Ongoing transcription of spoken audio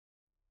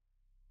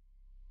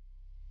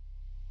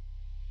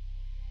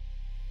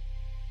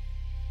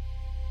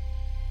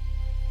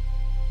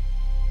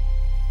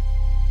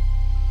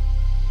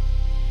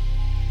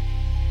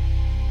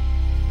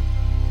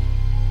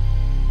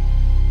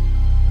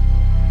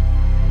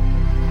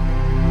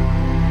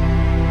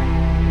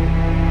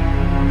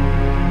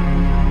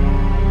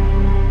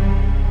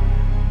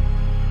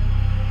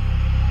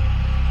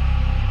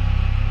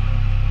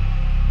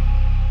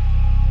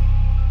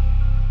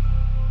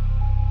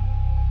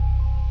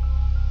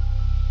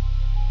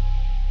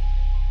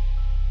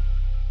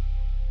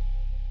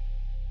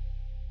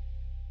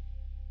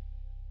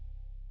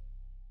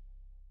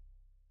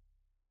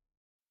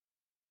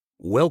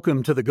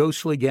Welcome to the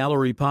Ghostly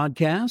Gallery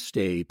podcast,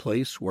 a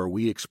place where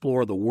we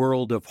explore the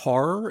world of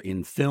horror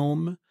in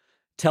film,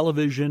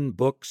 television,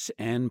 books,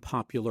 and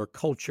popular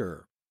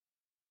culture.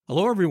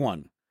 Hello,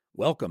 everyone.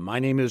 Welcome. My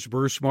name is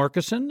Bruce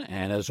Markison,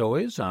 and as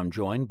always, I'm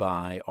joined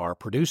by our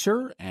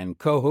producer and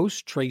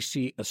co-host,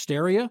 Tracy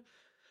Asteria.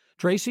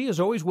 Tracy, as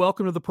always,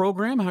 welcome to the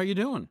program. How are you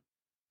doing?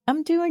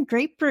 I'm doing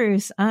great,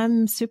 Bruce.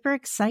 I'm super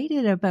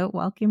excited about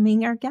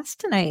welcoming our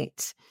guest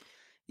tonight.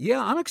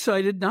 Yeah, I'm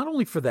excited not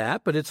only for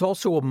that, but it's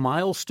also a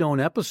milestone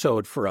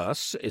episode for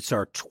us. It's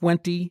our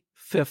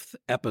 25th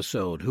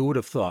episode. Who would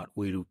have thought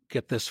we'd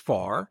get this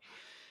far?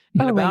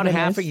 In about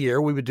half a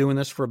year, we've been doing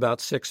this for about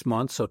 6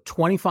 months, so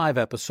 25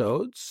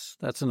 episodes.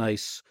 That's a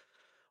nice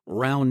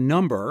round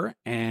number,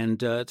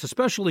 and it's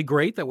especially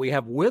great that we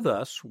have with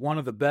us one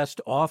of the best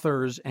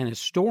authors and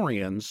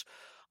historians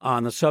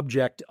on the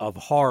subject of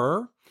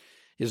horror.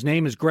 His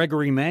name is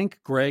Gregory Mank.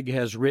 Greg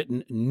has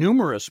written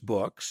numerous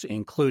books,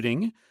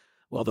 including,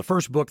 well, the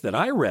first book that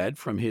I read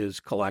from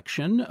his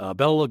collection,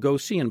 Bela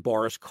Lugosi and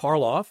Boris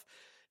Karloff,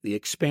 The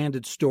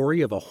Expanded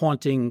Story of a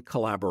Haunting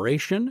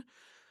Collaboration.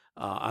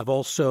 I've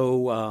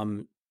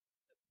also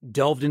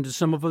delved into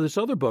some of his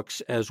other books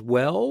as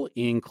well,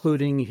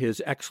 including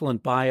his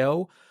excellent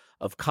bio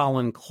of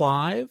Colin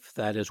Clive.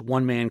 That is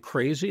One Man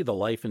Crazy, The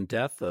Life and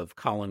Death of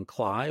Colin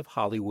Clive,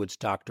 Hollywood's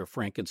Dr.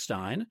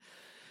 Frankenstein.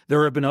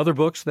 There have been other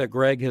books that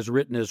Greg has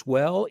written as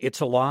well. It's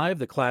Alive,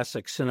 the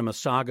classic cinema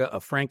saga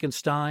of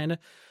Frankenstein.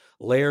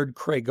 Laird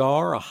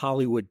Cregar, A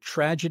Hollywood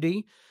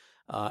Tragedy.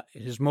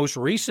 His most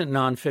recent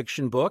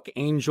nonfiction book,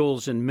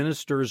 Angels and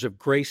Ministers of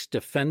Grace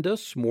Defend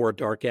Us, More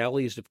Dark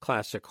Alleys of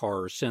Classic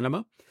Horror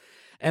Cinema.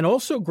 And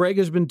also, Greg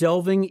has been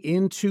delving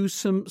into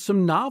some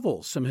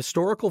novels, some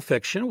historical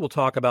fiction. We'll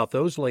talk about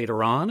those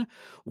later on.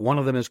 One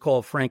of them is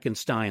called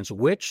Frankenstein's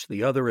Witch.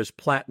 The other is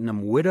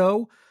Platinum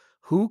Widow,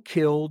 Who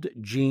Killed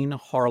Jean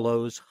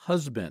Harlow's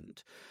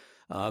Husband.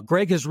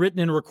 Greg has written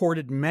and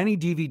recorded many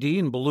DVD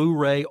and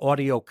Blu-ray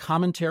audio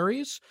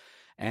commentaries,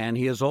 and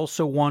he has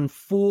also won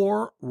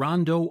 4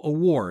 Rondo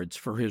Awards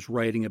for his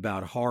writing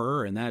about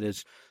horror, and that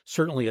is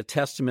certainly a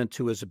testament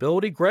to his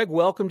ability. Greg,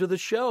 welcome to the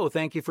show.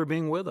 Thank you for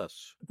being with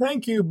us.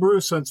 Thank you,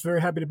 Bruce. I'm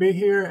very happy to be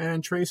here.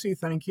 And Tracy,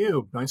 thank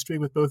you. Nice to be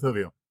with both of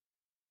you.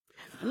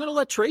 I'm going to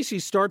let Tracy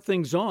start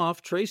things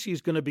off.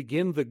 Tracy's going to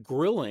begin the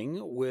grilling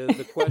with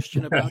a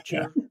question about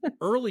your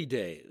early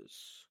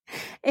days.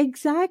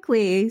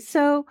 Exactly.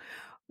 So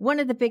one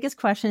of the biggest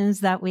questions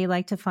that we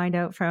like to find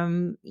out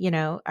from,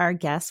 our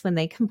guests when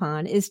they come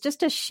on is just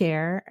to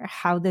share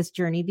how this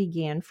journey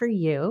began for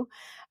you.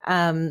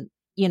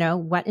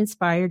 What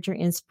inspired your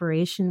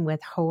inspiration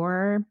with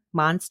horror,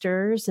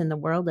 monsters, and the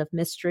world of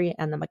mystery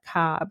and the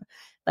macabre?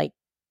 Like,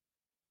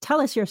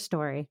 tell us your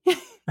story.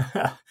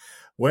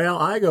 Well,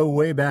 I go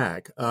way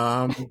back.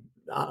 I'll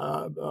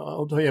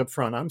tell you up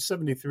front, I'm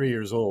 73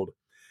 years old.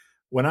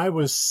 When I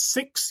was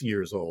 6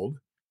 years old,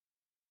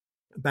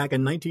 back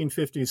in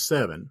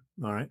 1957,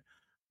 all right,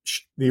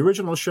 the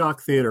original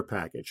Shock Theater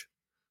package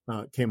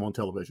came on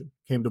television,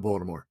 came to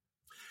Baltimore.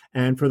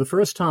 And for the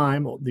first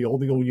time, the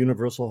old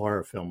Universal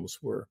horror films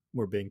were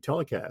being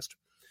telecast.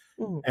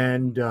 Mm.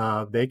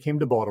 And they came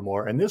to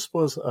Baltimore. And this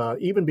was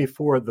even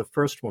before the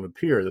first one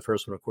appeared, the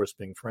first one, of course,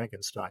 being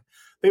Frankenstein.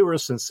 They were a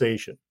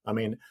sensation. I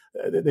mean,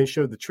 they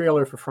showed the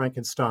trailer for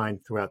Frankenstein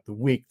throughout the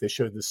week. They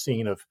showed the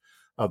scene of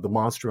the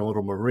monster in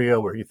Little Maria,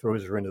 where he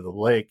throws her into the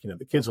lake.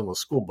 The kids on the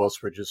school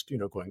bus were just,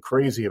 going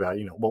crazy about,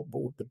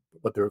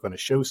 what they were going to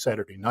show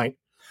Saturday night.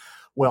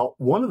 Well,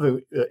 one of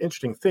the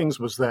interesting things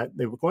was that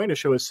they were going to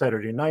show it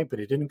Saturday night,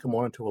 but it didn't come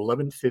on until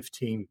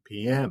 11:15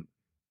 p.m.,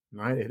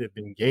 right? It had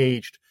been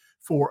engaged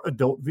for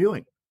adult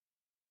viewing.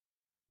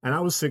 And I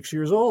was 6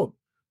 years old.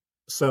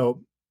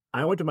 So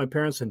I went to my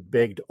parents and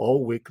begged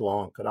all week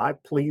long, could I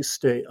please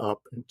stay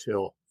up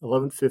until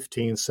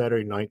 11:15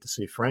 Saturday night to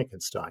see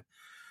Frankenstein?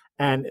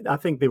 And I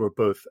think they were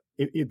both,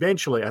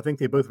 eventually, I think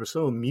they both were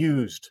so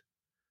amused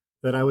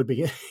that I would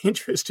be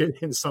interested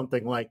in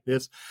something like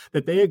this,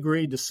 that they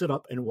agreed to sit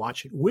up and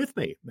watch it with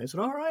me. They said,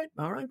 all right,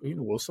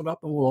 we'll sit up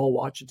and we'll all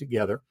watch it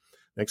together.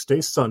 Next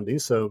day's Sunday,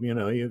 so, you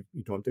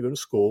don't have to go to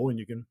school and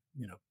you can,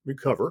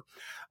 recover.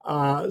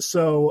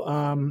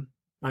 So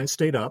I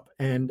stayed up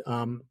and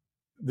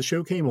the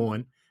show came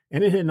on,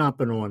 and it had not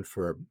been on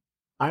for,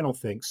 I don't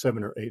think,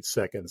 7 or 8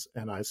 seconds.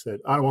 And I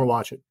said, I don't want to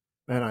watch it.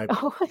 And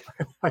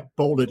I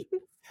bolted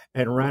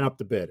and ran up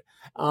to bed.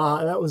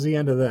 That was the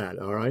end of that.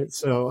 All right.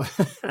 So,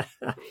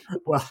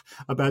 well,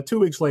 about 2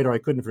 weeks later, I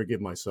couldn't forgive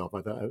myself.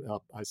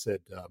 I said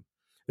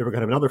they were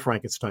going to have another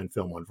Frankenstein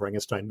film on,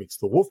 Frankenstein Meets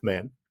the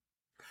Wolfman.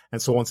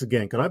 And so once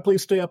again, could I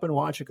please stay up and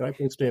watch it? Could I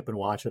please stay up and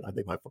watch it? I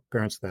think my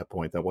parents at that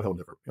point thought, well,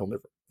 he'll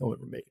never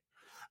make it.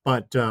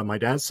 But my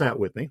dad sat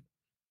with me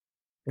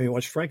and we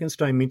watched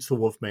Frankenstein Meets the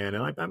Wolfman.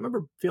 And I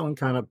remember feeling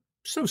kind of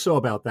so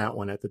about that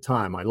one at the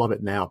time. I love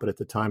it now, but at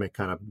the time it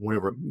kind of went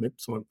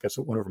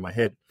over my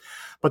head.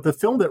 But the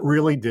film that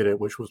really did it,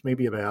 which was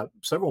maybe about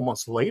several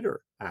months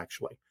later,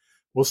 actually,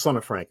 was Son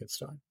of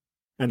Frankenstein.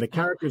 And the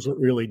characters that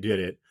really did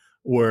it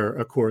were,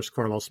 of course,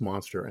 Carlos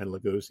Monster and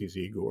Lugosi's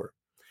Igor.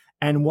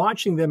 And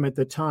watching them at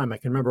the time, I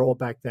can remember all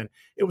back then,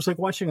 it was like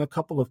watching a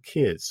couple of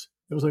kids.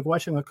 It was like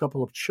watching a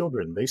couple of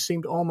children. They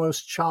seemed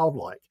almost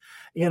childlike.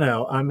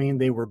 I mean,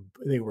 they were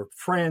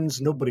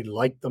friends. Nobody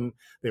liked them.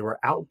 They were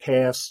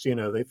outcasts.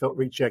 They felt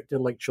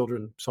rejected like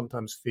children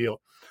sometimes feel.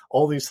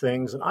 All these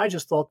things, and I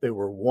just thought they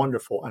were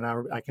wonderful. And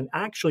I can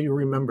actually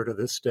remember to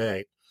this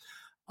day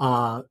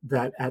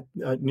that at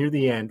near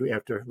the end,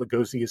 after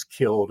Lugosi is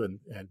killed and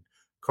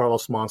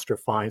Carlos Monster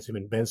finds him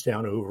and bends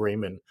down over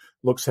him and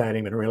looks at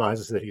him and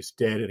realizes that he's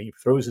dead, and he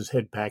throws his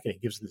head back and he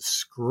gives this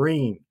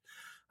scream.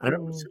 I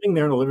remember sitting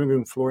there on the living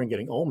room floor and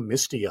getting all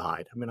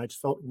misty-eyed. I mean, I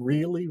just felt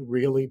really,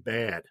 really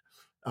bad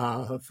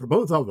for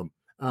both of them,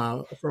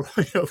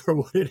 for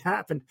what had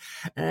happened.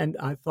 And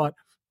I thought,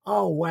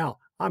 oh, wow,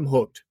 I'm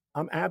hooked.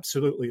 I'm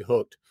absolutely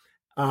hooked.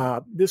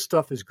 This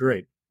stuff is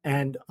great.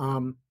 And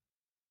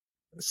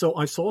so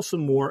I saw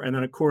some more, and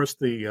then of course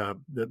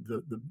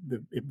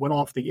it went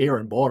off the air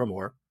in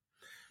Baltimore,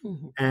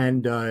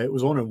 and it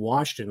was on in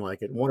Washington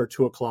like at 1 or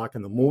 2 o'clock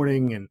in the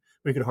morning, and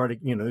we could hardly,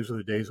 these were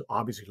the days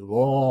obviously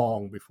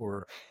long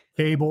before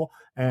cable,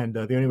 and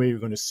the only way you were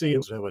going to see it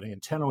was have an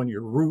antenna on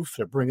your roof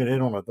to bring it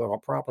in on a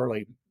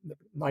properly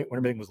night when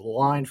everything was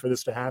lined for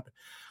this to happen.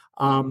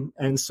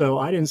 And so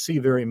I didn't see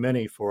very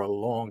many for a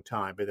long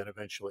time, but then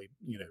eventually,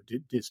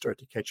 did start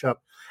to catch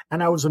up.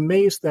 And I was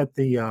amazed that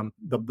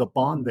the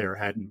bond there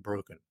hadn't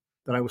broken,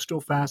 that I was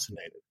still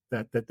fascinated,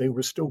 that they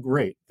were still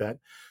great, that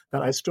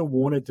I still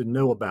wanted to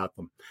know about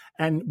them.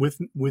 And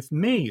with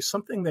me,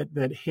 something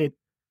that hit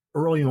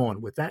early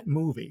on with that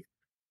movie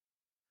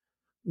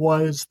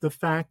was the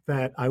fact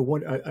that I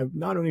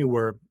not only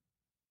were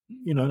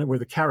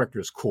the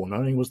characters cool, not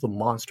only was the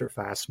monster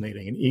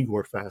fascinating and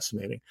Igor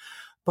fascinating,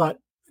 but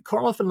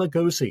Karloff and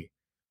Lugosi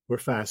were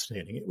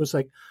fascinating. It was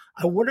like,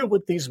 I wonder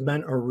what these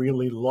men are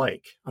really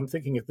like. I'm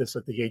thinking of this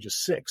at the age of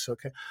 6.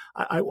 Okay.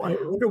 I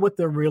wonder what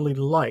they're really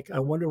like. I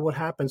wonder what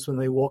happens when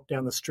they walk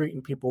down the street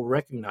and people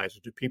recognize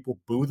it. Do people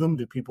boo them?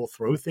 Do people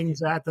throw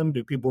things at them?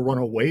 Do people run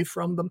away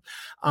from them?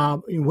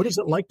 What is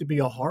it like to be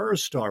a horror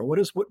star? What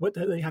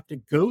do they have to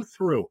go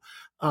through,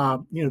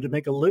 to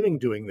make a living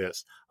doing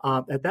this?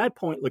 At that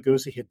point,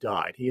 Lugosi had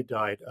died. He had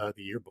died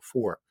the year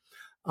before.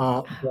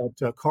 But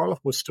Karloff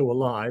was still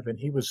alive, and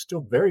he was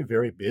still very,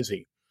 very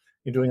busy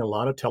in doing a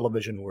lot of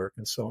television work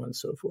and so on and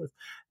so forth.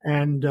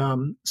 And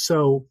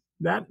so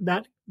that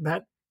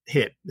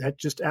hit, that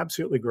just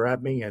absolutely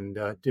grabbed me and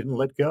didn't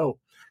let go.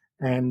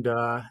 And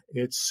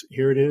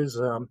here it is.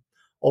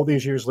 All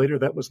these years later,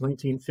 that was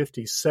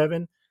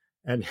 1957.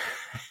 And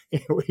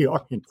here we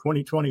are in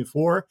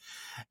 2024.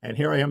 And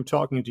here I am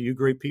talking to you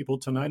great people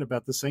tonight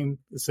about the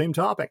same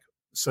topic.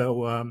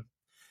 So,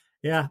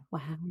 yeah,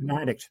 Wow. an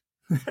addict.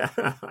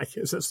 I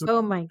guess that's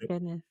Oh my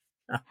goodness.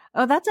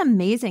 Oh, that's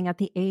amazing. At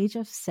the age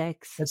of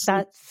 6,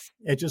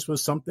 it just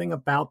was something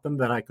about them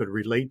that I could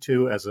relate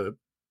to as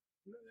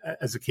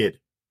a kid.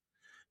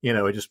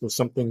 It just was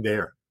something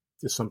there,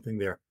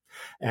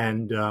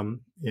 and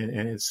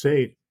it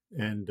stayed.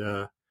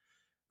 And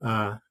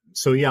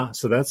so yeah,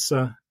 so that's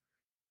what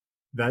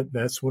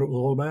it was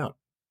all about.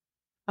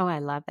 Oh, I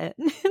love it.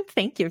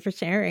 Thank you for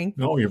sharing.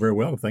 Oh, you're very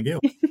welcome. Thank you.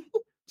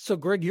 So,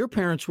 Greg, your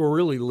parents were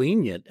really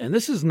lenient, and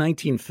this is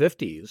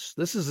 1950s.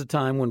 This is a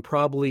time when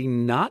probably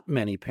not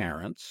many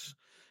parents,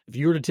 if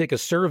you were to take a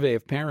survey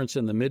of parents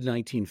in the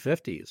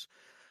mid-1950s,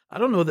 I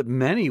don't know that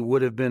many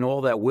would have been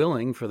all that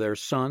willing for their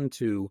son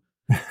to,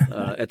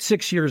 at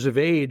 6 years of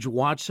age,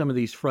 watch some of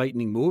these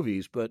frightening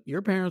movies. But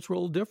your parents were a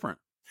little different.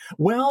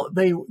 Well,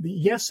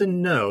 yes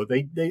and no.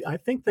 I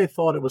think they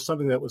thought it was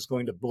something that was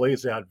going to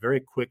blaze out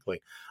very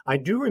quickly. I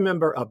do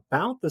remember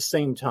about the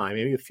same time,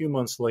 maybe a few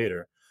months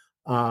later,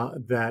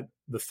 that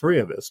the three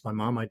of us, my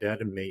mom, my dad,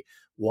 and me,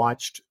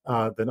 watched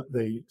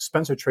the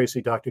Spencer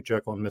Tracy, Dr.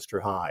 Jekyll and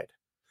Mr. Hyde.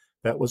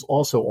 That was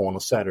also on a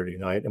Saturday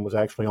night and was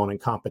actually on in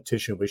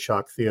competition with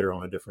Shock Theater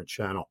on a different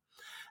channel.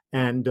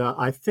 And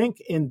I think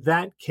in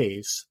that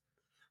case,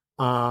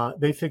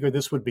 they figured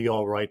this would be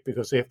all right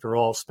because, after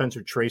all,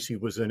 Spencer Tracy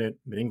was in it,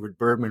 and Ingrid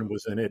Bergman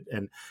was in it,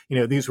 and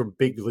these were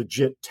big,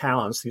 legit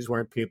talents. These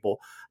weren't people.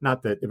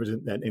 Not that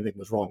anything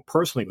was wrong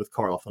personally with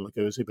Karloff and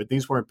Lugosi, but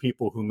these weren't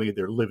people who made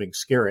their living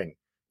scaring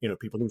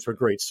people. These were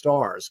great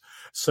stars.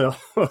 So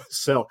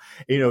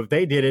if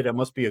they did it, it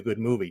must be a good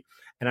movie.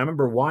 And I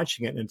remember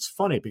watching it, and it's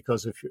funny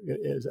because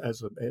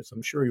as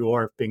I'm sure you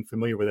are, being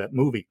familiar with that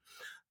movie.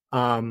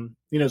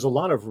 There's a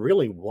lot of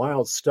really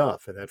wild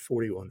stuff in that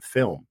 41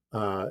 film.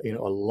 A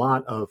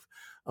lot of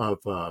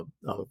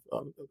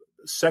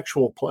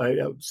sexual play,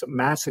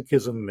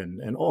 masochism,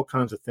 and all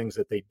kinds of things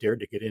that they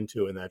dared to get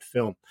into in that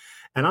film.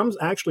 And I'm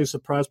actually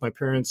surprised my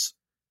parents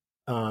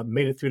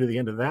made it through to the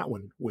end of that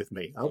one with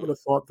me. I would have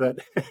thought that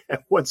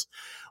once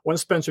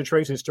Spencer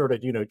Tracy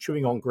started,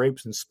 chewing on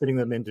grapes and spitting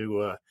them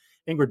into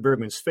Ingrid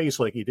Bergman's face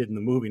like he did in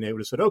the movie, and they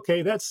would have said,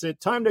 okay, that's it,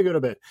 time to go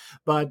to bed.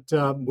 But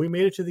we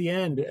made it to the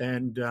end,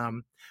 and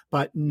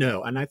but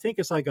no. And I think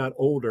as I got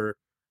older,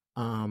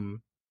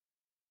 in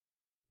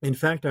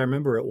fact, I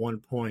remember at one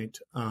point,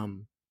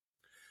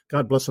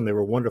 God bless them, they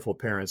were wonderful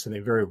parents, and they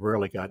very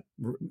rarely I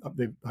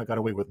got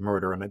away with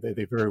murder, and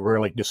they very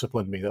rarely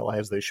disciplined me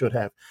as they should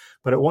have.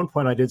 But at one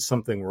point, I did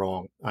something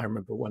wrong. I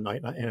remember one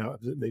night,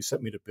 they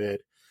sent me to bed,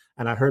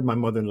 and I heard my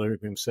mother in the living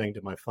room saying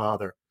to my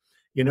father,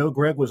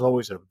 Greg was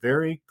always a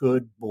very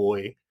good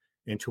boy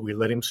until we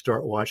let him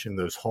start watching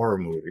those horror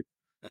movies.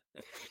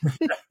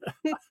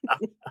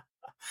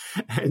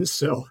 And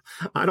so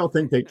I don't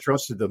think they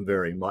trusted them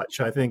very much.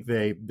 I think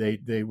they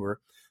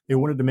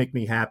wanted to make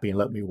me happy and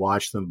let me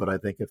watch them, but I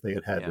think if they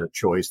had their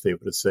choice, they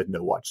would have said,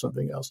 no, watch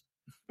something else.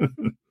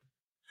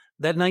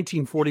 That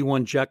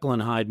 1941 Jekyll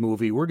and Hyde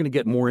movie, we're going to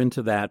get more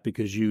into that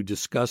because you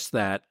discuss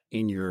that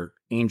in your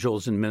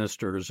Angels and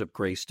Ministers of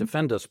Grace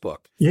Defend Us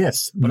book.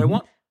 Yes. But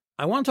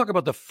I want to talk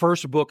about the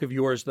first book of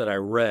yours that I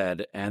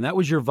read, and that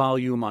was your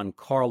volume on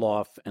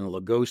Karloff and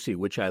Lugosi,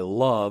 which I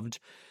loved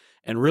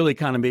and really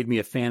kind of made me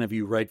a fan of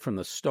you right from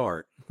the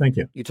start. Thank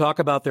you. You talk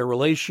about their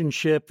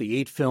relationship, the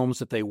 8 films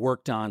that they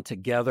worked on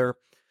together.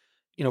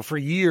 For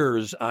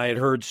years, I had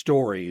heard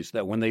stories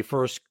that when they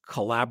first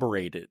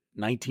collaborated,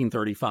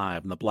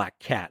 1935 and The Black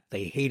Cat,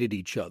 they hated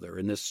each other,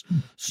 and this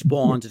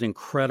spawned an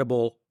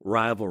incredible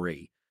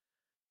rivalry.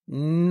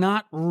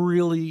 Not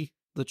really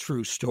the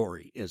true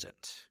story, is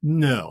it?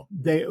 No.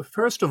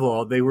 First of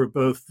all, they were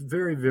both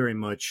very, very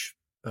much,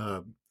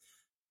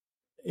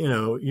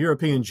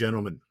 European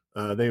gentlemen.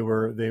 They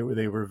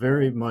were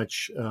very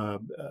much.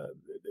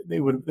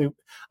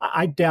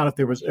 I doubt if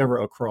there was ever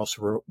a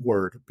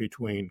crossword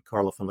between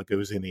Karloff and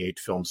Lugosi in the 8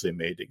 films they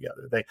made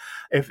together.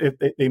 If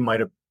they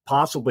might have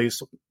possibly,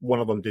 one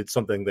of them did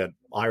something that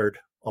fired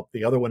up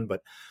the other one,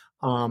 but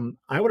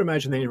I would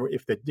imagine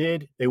if they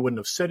did, they wouldn't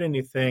have said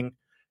anything,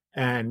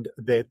 and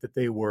that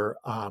they were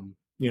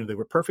they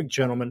were perfect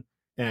gentlemen.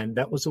 And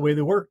that was the way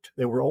they worked.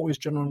 They were always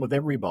gentlemen with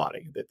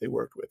everybody that they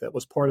worked with. That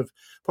was part of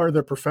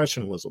their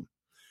professionalism,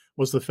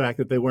 was the fact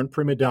that they weren't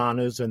prima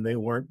donnas and they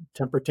weren't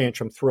temper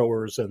tantrum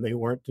throwers and they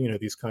weren't,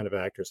 these kind of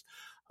actors.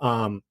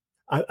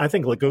 I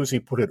think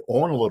Lugosi put it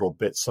on a little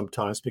bit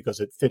sometimes because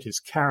it fit his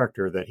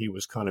character, that he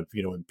was kind of,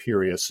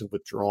 imperious and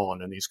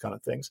withdrawn and these kind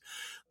of things.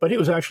 But he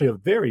was actually a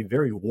very,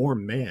 very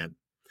warm man,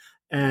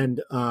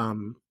 and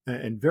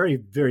very,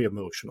 very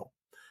emotional.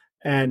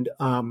 And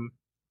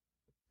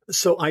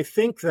so I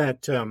think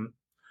that the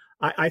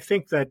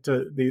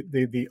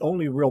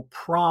only real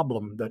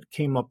problem that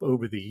came up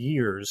over the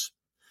years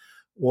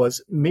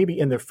was maybe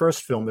in their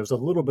first film, there's a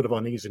little bit of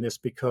uneasiness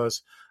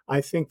because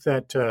I think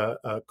that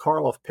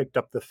Karloff picked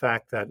up the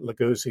fact that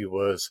Lugosi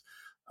was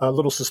a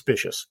little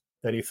suspicious,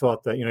 that he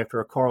thought that,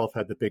 after Karloff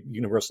had the big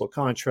Universal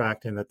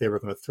contract and that they were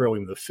going to throw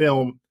him the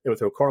film, they would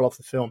throw Karloff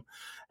the film,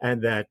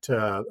 and that,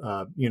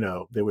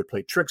 they would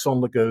play tricks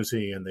on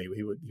Lugosi, and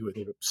he would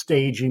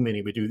stage him, and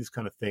he would do these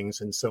kind of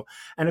things. And so,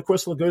 and of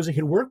course, Lugosi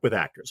had worked with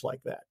actors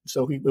like that.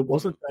 So it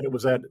wasn't that it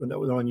was that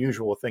was an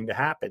unusual thing to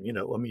happen.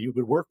 You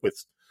would work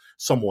with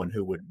someone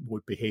who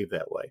would behave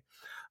that way.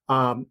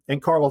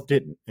 And Karloff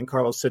didn't. And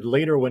Karloff said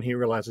later, when he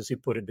realizes he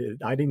put it,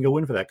 I didn't go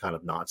in for that kind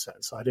of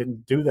nonsense. I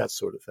didn't do that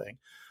sort of thing.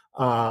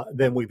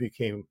 Then we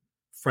became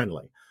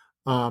friendly.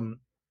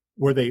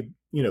 Were they,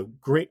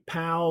 great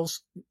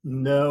pals?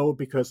 No,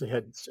 because they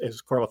had,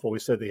 as Karloff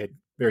always said, they had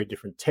very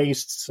different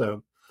tastes.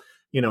 So,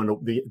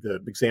 the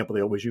example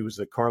they always use is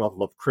that Karloff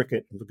loved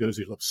cricket and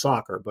Lugosi loved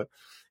soccer. But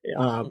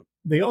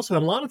they also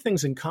had a lot of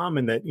things in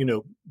common that,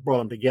 brought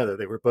them together.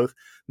 They were both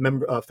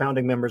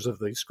founding members of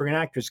the Screen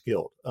Actors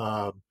Guild.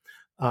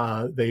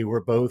 They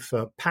were both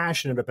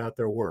passionate about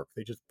their work.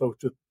 They both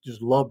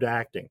loved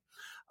acting.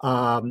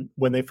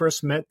 When they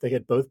first met, they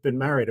had both been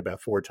married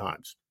about 4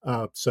 times.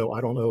 So I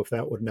don't know if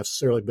that would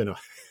necessarily been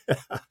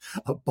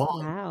a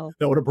bond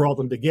that would have brought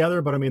them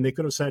together. But I mean, they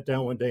could have sat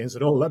down one day and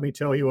said, "Oh, let me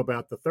tell you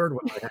about the third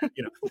one I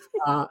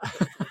had,"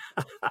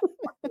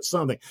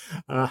 something,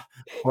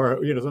 or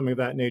something of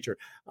that nature,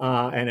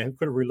 and it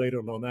could have related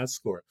on that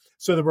score.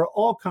 So there were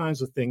all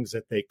kinds of things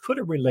that they could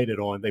have related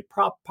on. They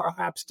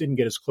perhaps didn't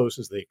get as close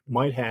as they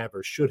might have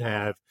or should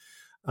have.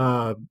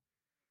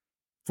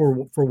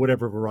 For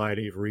whatever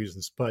variety of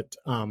reasons. But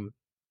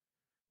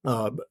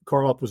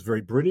Karloff was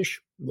very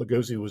British.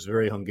 Lugosi was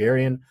very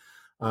Hungarian.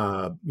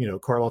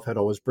 Karloff had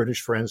all his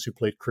British friends who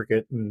played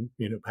cricket and,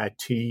 had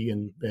tea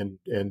and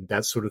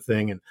that sort of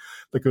thing. And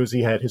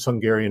Lugosi had his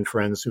Hungarian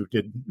friends who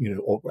did,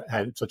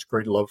 had such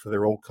great love for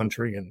their old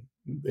country, and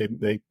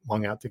they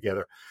hung out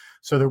together.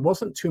 So there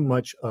wasn't too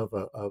much of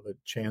a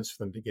chance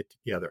for them to get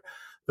together.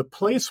 The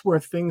place where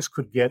things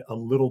could get a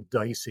little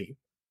dicey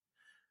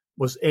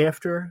was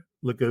after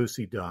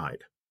Lugosi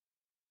died.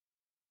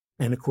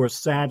 And of course,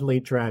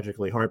 sadly,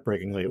 tragically,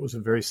 heartbreakingly, it was a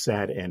very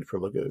sad end for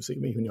Lugosi. I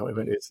mean,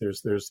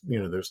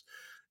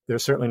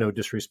 there's certainly no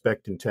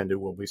disrespect intended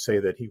when we say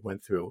that he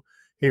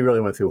really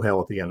went through hell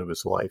at the end of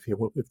his life.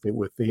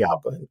 With the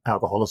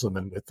alcoholism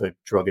and with the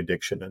drug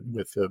addiction and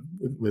with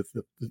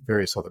the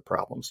various other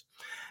problems.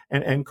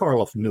 And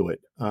Karloff knew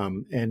it.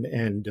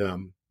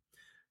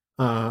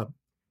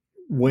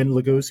 When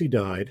Lugosi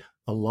died,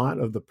 a lot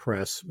of the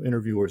press,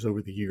 interviewers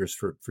over the years,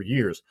 for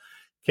years,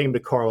 came to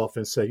Karloff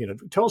and said,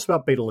 tell us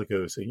about Bela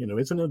Lugosi.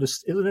 Isn't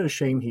it a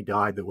shame he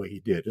died the way he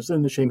did?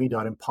 Isn't it a shame he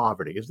died in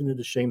poverty? Isn't it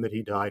a shame that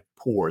he died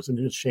poor? Isn't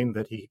it a shame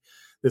that he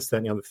this, that,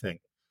 and the other thing?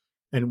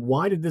 And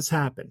why did this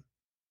happen?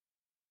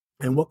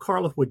 And what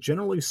Karloff would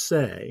generally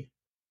say,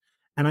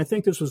 and I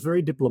think this was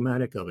very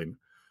diplomatic of him,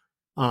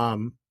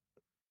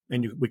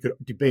 we could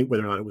debate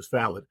whether or not it was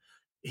valid.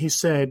 He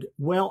said,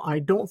 well, I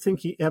don't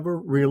think he ever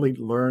really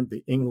learned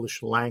the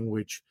English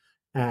language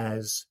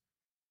as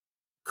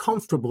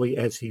comfortably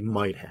as he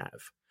might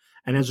have.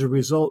 And as a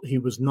result, he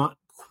was not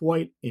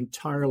quite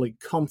entirely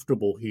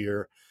comfortable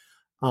here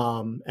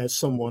as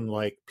someone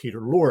like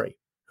Peter Lorre,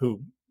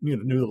 who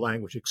knew the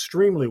language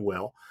extremely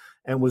well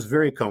and was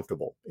very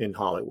comfortable in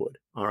Hollywood.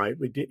 All right,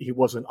 he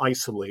wasn't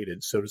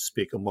isolated, so to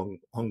speak, among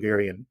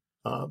Hungarian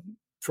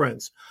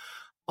friends,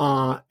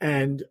 if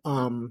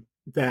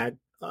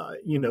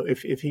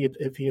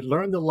he had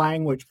learned the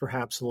language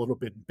perhaps a little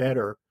bit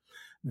better,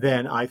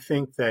 then I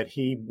think that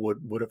he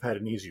would have had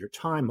an easier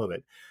time of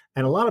it.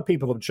 And a lot of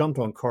people have jumped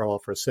on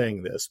Karloff for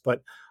saying this,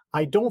 but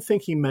I don't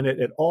think he meant it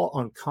at all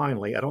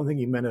unkindly. I don't think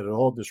he meant it at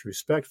all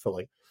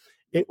disrespectfully.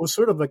 It was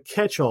sort of a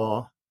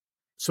catch-all,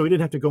 so he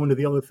didn't have to go into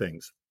the other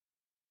things.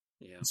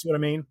 Yeah. You see what I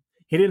mean?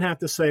 He didn't have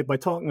to say, by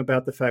talking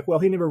about the fact, well,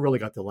 he never really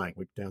got the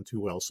language down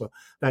too well, so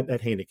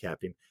that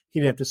handicapped him. He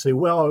didn't have to say,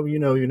 well,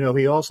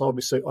 he also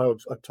always say,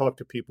 I've talked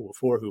to people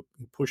before who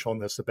push on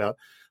this about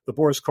the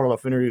Boris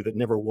Karloff interview that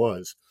never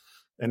was.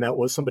 And that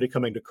was somebody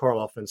coming to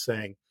Karloff and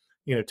saying,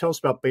 tell us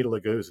about Bela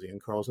Lugosi.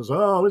 And Karloff says,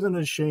 oh, isn't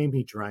it a shame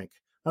he drank?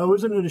 Oh,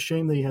 isn't it a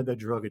shame that he had that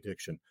drug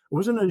addiction?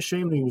 Wasn't it a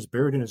shame that he was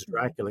buried in his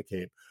Dracula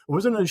cave?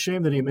 Wasn't it a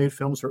shame that he made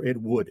films for Ed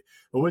Wood?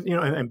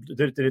 And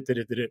did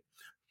it.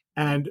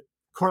 And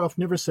Karloff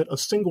never said a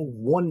single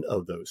one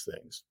of those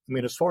things. I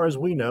mean, as far as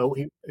we know,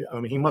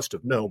 he must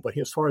have known, but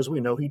as far as we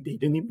know, he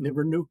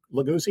never knew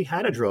Lugosi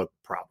had a drug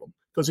problem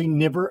because he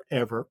never,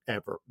 ever,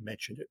 ever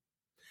mentioned it.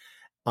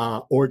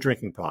 Or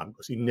drinking problem,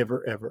 because he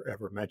never, ever,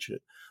 ever mentioned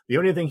it. The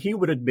only thing he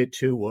would admit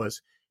to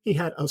was he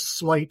had a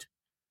slight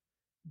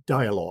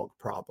dialogue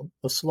problem,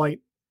 a slight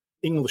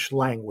English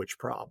language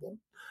problem.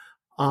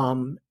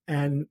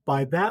 And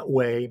by that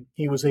way,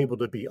 he was able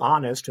to be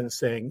honest and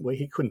saying, well,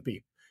 he couldn't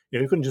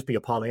just be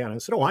a Pollyanna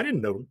and said, oh, I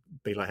didn't know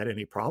Bela had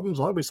any problems.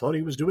 I always thought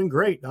he was doing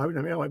great. What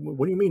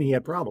do you mean he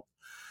had problems?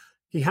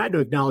 He had to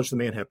acknowledge the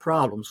man had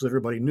problems because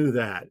everybody knew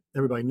that.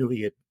 Everybody knew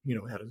he had,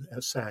 had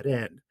a sad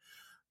end.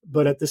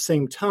 But at the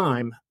same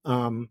time,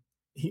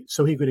 he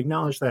could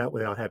acknowledge that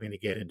without having to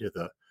get into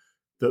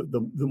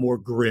the more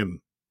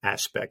grim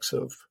aspects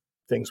of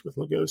things with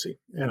Lugosi.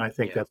 And I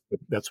think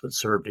that's what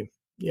served him.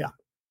 Yeah.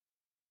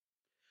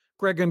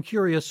 Greg, I'm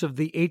curious, of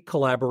the 8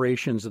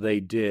 collaborations they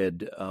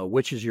did,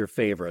 which is your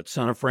favorite?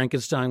 Son of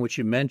Frankenstein, which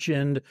you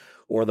mentioned,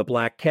 or The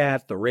Black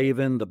Cat, The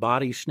Raven, The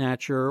Body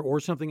Snatcher,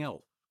 or something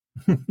else?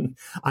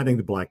 I think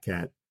The Black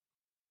Cat.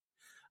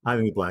 I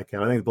think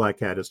The Black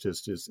Cat is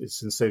just it's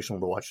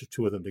sensational to watch the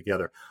two of them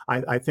together.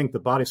 I think The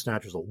Body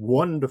Snatcher is a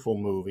wonderful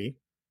movie,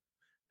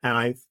 and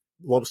I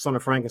love Son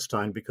of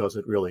Frankenstein because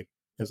it really,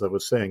 as I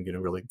was saying,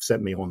 really set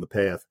me on the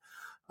path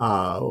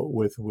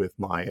with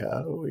my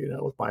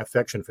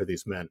affection for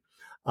these men.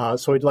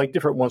 So I'd like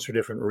different ones for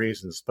different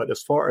reasons. But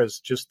as far as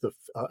just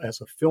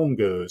as a film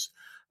goes,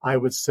 I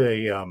would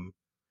say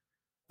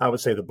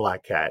The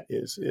Black Cat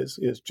is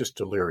just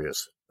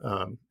delirious.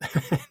 And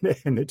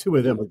the two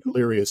of them are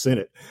delirious in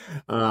it.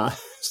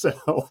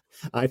 So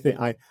I think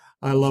I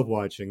love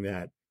watching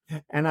that.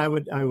 And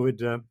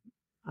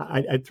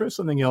I'd throw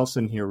something else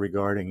in here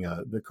regarding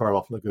the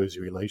Karloff-Lugosi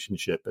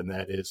relationship, and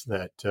that is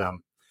that,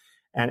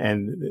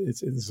 and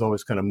it's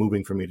always kind of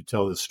moving for me to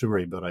tell this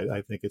story, but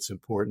I think it's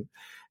important.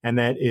 And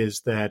that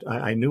is that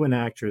I knew an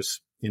actress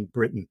in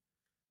Britain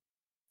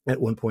at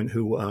one point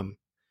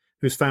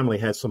whose family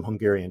had some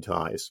Hungarian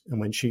ties. And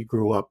when she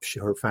grew up,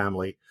 her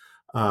family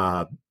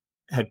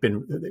had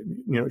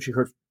been, she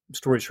heard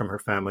stories from her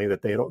family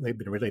that they'd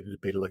been related to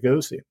Bela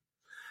Lugosi,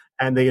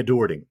 and they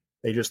adored him.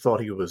 They just thought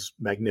he was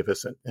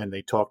magnificent, and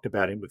they talked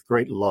about him with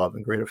great love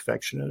and great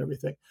affection and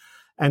everything.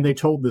 And they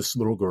told this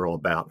little girl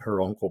about her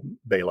uncle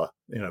Bela,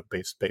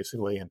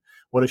 basically, and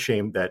what a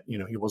shame that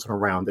he wasn't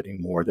around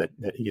anymore, that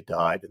he had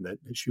died, and that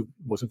she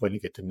wasn't going to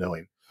get to know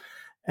him.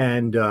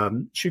 And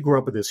she grew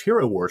up with this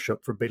hero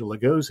worship for Bela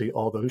Lugosi,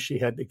 although she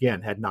had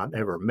not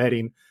ever met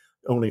him,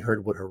 only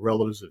heard what her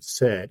relatives had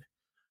said.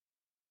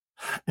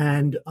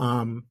 And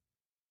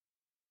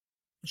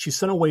she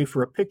sent away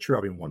for a picture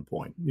of him one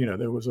point.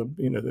 There was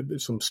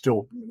there's some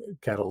still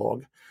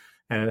catalog,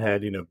 and it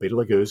had,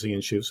 Bela Lugosi,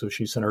 and she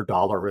sent her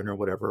 $1 in or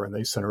whatever, and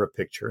they sent her a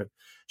picture. And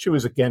she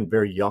was, again,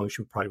 very young.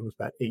 She probably was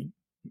about eight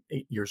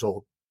years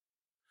old.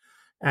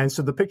 And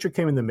so the picture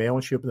came in the mail,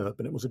 and she opened it up,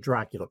 and it was a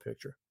Dracula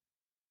picture.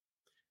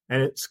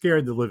 And it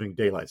scared the living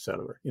daylights out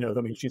of her.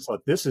 She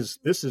thought, this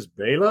is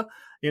Bela.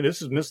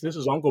 This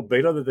is Uncle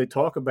Bela that they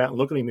talk about. And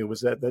looking at me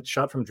was that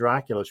shot from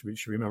Dracula.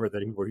 She remembered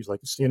that where he's like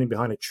standing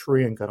behind a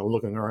tree and kind of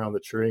looking around the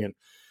tree.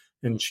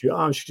 And she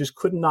just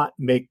could not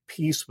make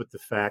peace with the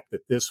fact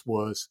that this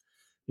was,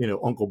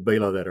 Uncle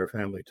Bela that her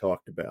family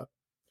talked about.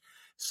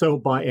 So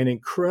by an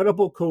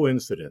incredible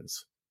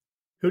coincidence,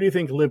 who do you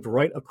think lived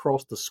right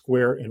across the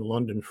square in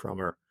London from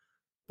her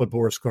but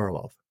Boris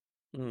Karloff?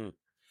 Mm.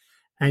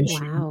 And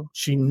Wow.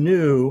 she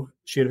knew,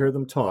 she had heard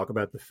them talk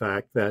about the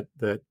fact that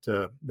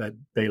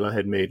Bela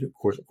had made, of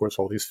course,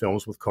 all these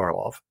films with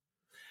Karloff,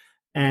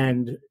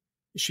 and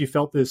she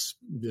felt this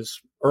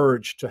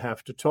urge to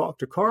have to talk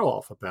to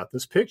Karloff about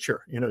this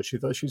picture. She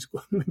thought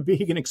maybe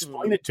he can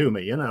explain it to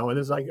me. And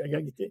it's like,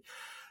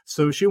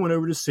 so she went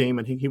over to see him,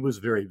 and he was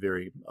very,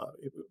 very,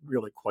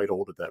 really quite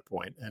old at that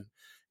point,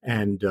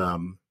 and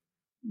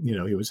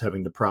he was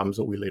having the problems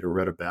that we later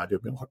read about. He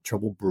had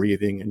trouble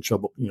breathing and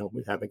trouble,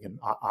 with having an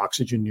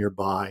oxygen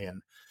nearby,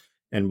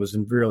 and was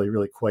in really,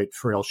 really quite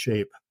frail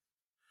shape.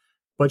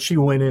 But she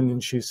went in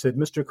and she said,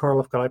 "Mr.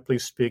 Karloff, can I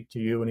please speak to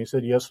you?" And he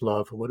said, "Yes,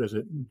 love. What is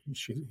it?"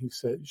 She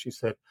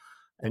said,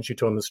 and she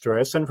told him the story.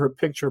 "I sent her a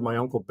picture of my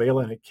Uncle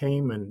Bela, and it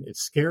came, and it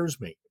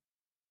scares me."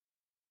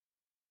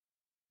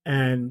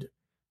 And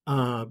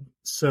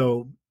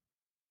so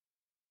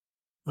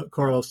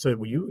Karloff said,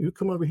 "Well, you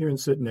come over here and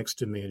sit next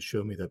to me and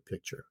show me that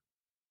picture."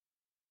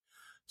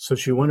 So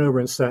she went over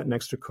and sat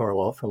next to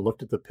Karloff and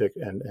looked at the pic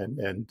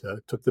and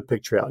took the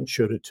picture out and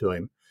showed it to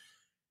him.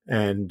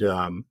 And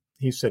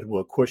he said, "Well,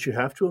 of course, you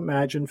have to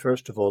imagine,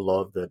 first of all,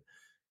 love, that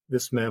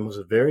this man was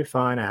a very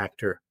fine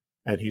actor,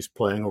 and he's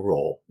playing a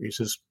role. He's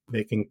just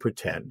making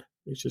pretend.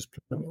 He's just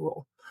playing a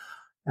role."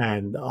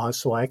 And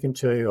so I can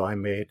tell you, I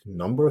made a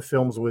number of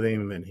films with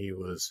him, and he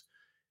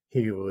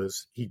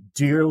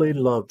dearly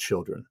loved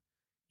children.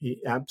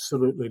 He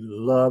absolutely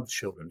loved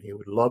children. He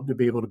would love to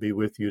be able to be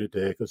with you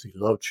today because he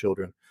loved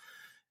children.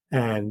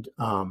 And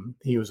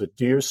he was a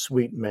dear,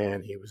 sweet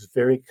man. He was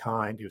very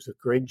kind. He was a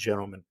great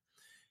gentleman.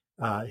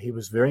 He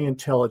was very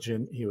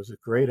intelligent. He was a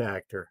great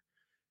actor.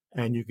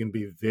 And you can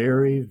be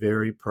very,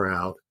 very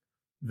proud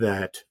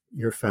that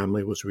your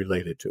family was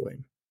related to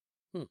him.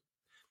 Hmm.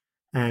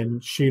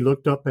 And she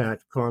looked up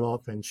at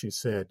Karloff and she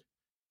said,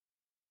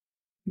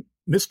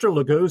 "Mr.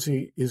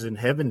 Lugosi is in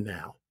heaven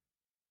now."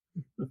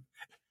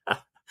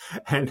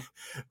 And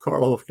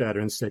Karloff looked at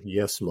her and said,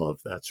 "Yes,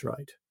 love, that's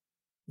right.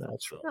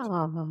 That's right."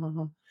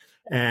 Oh.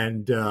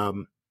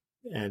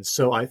 And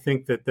so I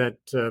think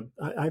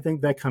I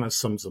think that kind of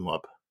sums them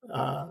up.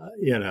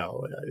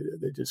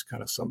 It just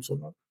kind of sums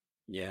them up.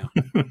 Yeah.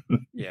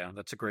 Yeah,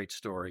 that's a great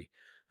story.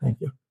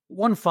 Thank you.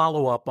 One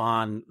follow-up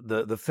on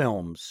the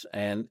films,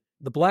 and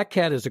The Black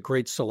Cat is a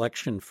great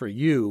selection for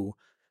you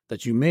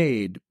that you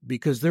made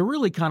because they're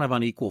really kind of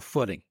on equal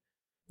footing.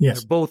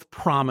 Yes. They're both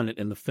prominent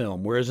in the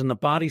film, whereas in The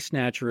Body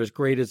Snatcher, as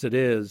great as it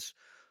is,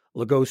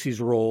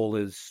 Lugosi's role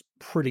is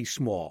pretty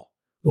small.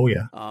 Oh,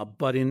 yeah.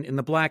 But in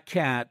The Black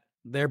Cat,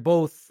 they're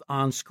both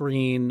on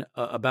screen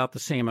about the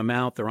same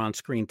amount. They're on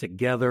screen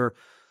together.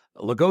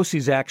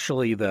 Lugosi's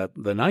actually the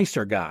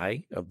nicer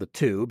guy of the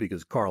two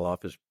because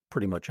Karloff is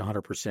pretty much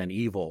 100%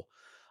 evil.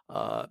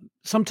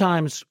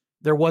 Sometimes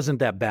there wasn't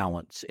that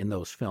balance in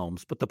those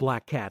films, but The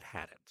Black Cat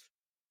had it.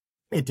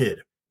 It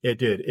did. It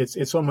did.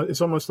 It's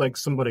almost like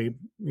somebody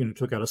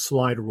took out a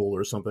slide rule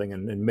or something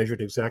and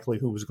measured exactly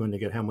who was going to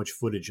get how much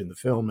footage in the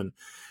film, and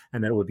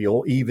that it would be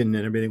all even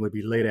and everything would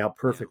be laid out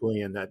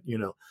perfectly, and that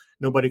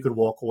nobody could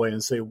walk away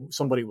and say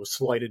somebody was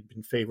slighted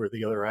in favor of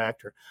the other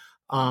actor.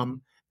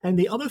 And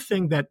the other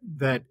thing that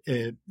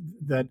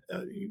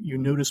you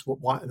notice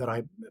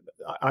that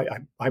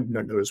I've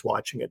noticed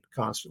watching it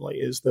constantly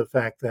is the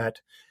fact that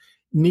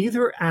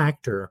neither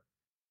actor,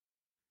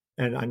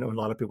 and I know a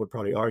lot of people would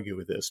probably argue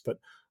with this, but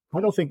I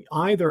don't think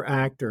either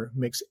actor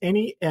makes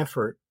any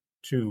effort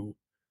to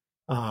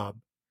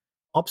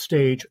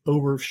upstage,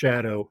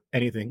 overshadow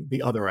anything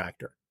the other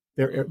actor.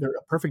 They're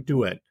a perfect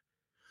duet.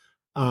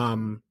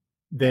 There's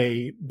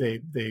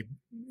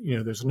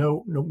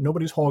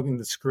nobody's hogging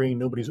the screen,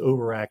 nobody's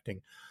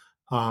overacting.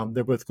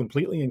 They're both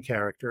completely in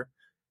character,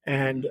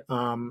 and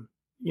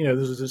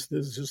there's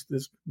just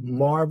this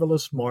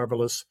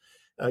marvelous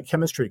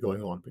chemistry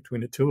going on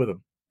between the two of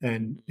them,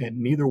 and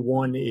neither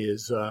one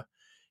is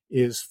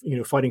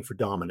fighting for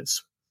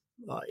dominance.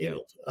 They're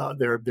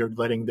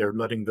letting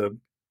the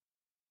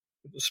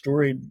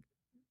story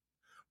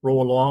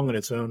roll along in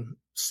its own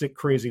sick,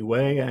 crazy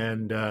way,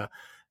 and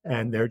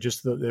they're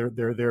just they're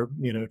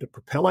to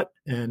propel it,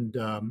 and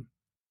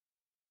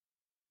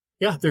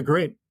they're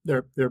great.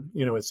 They're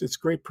it's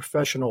great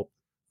professional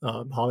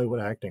Hollywood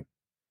acting,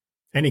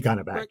 any kind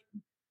of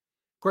acting.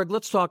 Greg,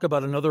 let's talk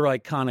about another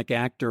iconic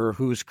actor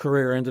whose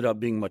career ended up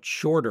being much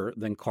shorter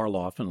than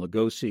Karloff and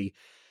Lugosi,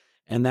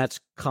 and that's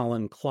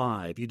Colin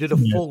Clive. You did a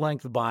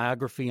full-length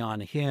biography on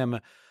him.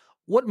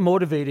 What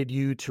motivated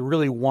you to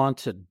really want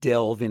to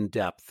delve in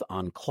depth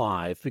on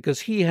Clive? Because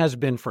he has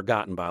been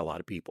forgotten by a lot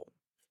of people.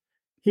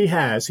 He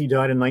has. He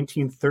died in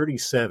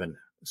 1937,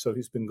 so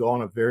he's been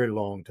gone a very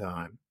long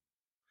time.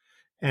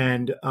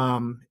 And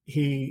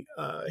he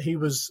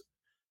was,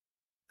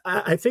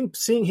 I think,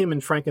 seeing him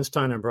in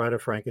Frankenstein and Bride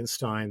of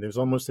Frankenstein, there's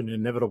almost an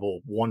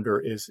inevitable wonder: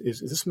 is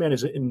this man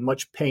is in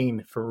much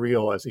pain for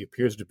real as he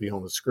appears to be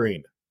on the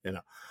screen,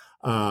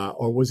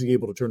 or was he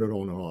able to turn it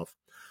on and off?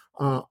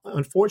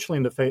 Unfortunately,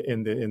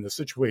 in the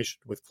situation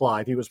with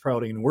Clive, he was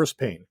probably in worse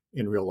pain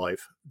in real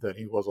life than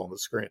he was on the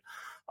screen.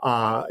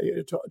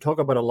 Talk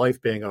about a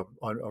life being a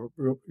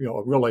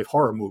real life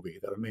horror movie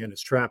that a man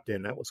is trapped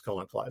in. That was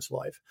Colin Clive's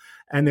life,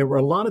 and there were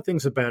a lot of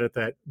things about it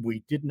that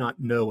we did not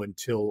know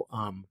until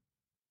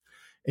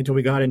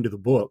we got into the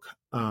book,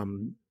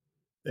 and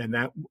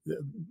that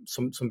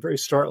some very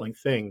startling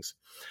things,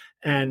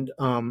 and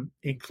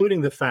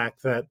including the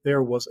fact that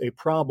there was a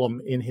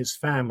problem in his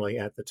family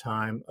at the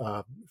time,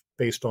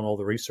 based on all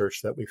the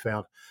research that we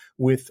found,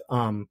 with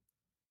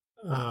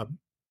uh,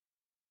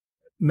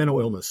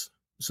 mental illness,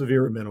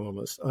 severe mental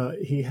illness.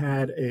 He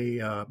had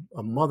a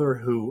mother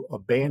who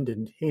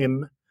abandoned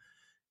him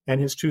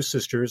and his two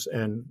sisters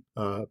and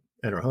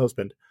her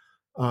husband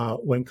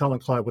when Colin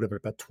Clive would have been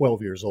about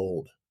 12 years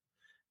old,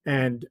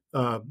 and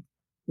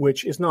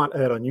which is not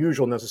that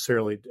unusual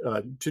necessarily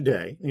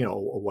today. A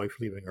wife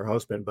leaving her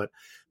husband, but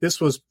this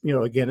was,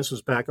 again, this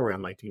was back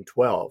around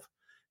 1912,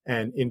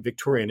 and in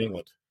Victorian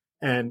England,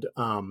 and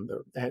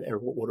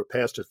what would have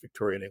passed as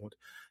Victorian England.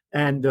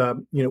 And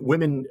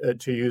women,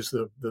 to use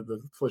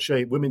the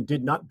cliche, women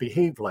did not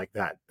behave like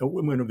that.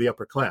 Women of the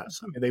upper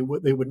class. I mean,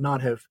 they would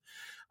not have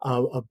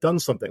done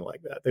something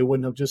like that. They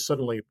wouldn't have just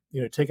suddenly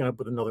taken up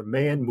with another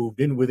man, moved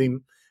in with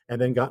him, and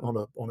then gotten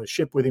on a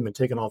ship with him and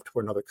taken off to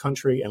another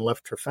country and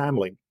left her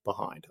family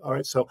behind. All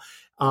right, so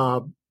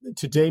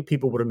today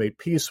people would have made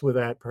peace with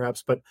that,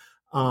 perhaps, but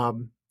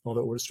although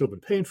it would have still been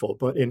painful.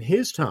 But in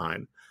his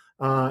time,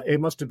 it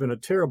must have been a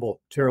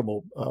terrible,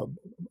 terrible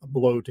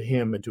blow to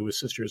him and to his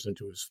sisters and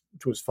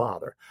to his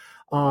father.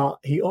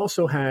 He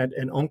also had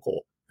an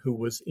uncle who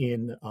was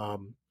in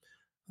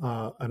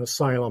an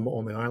asylum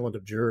on the island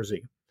of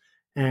Jersey,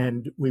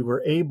 and we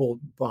were able,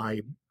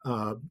 by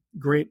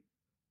great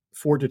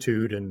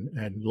fortitude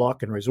and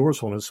luck and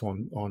resourcefulness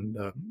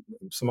on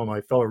some of my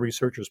fellow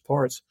researchers'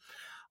 parts,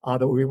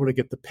 that we were able to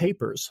get the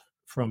papers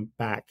from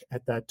back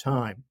at that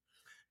time,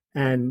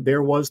 and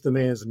there was the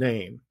man's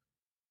name.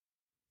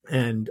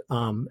 And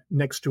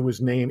next to his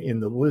name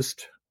in the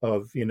list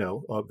of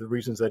the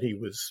reasons that he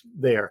was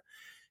there,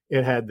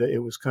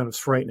 it was kind of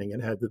frightening.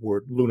 It had the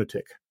word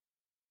lunatic.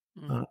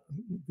 Wow.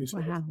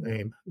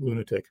 Name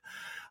lunatic.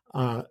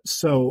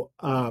 So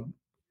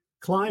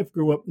Clive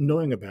grew up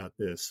knowing about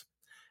this,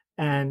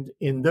 and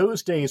in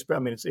those days, I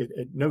mean,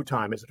 at no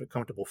time is it a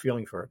comfortable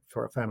feeling for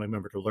a family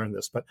member to learn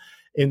this, but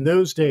in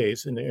those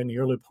days, in the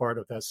early part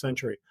of that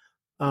century,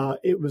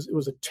 it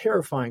was a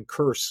terrifying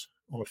curse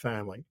on a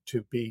family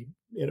to be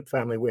in a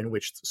family in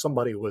which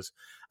somebody was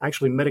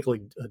actually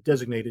medically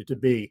designated to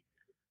be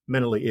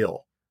mentally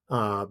ill,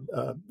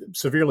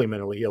 severely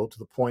mentally ill, to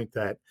the point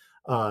that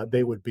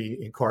they would be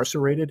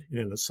incarcerated in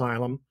an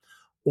asylum,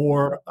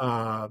 or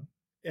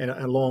and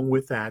along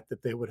with that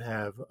they would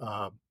have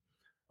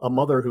a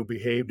mother who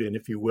behaved in,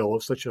 if you will,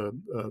 of such a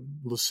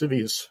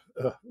lascivious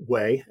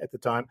way at the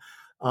time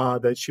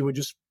that she would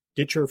just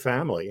ditch her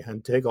family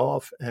and take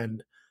off.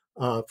 And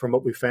from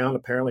what we found,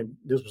 apparently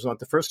this was not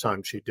the first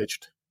time she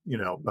ditched.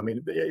 I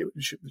mean,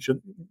 she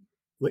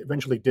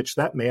eventually ditched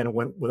that man and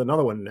went with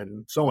another one,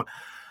 and so on.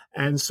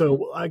 And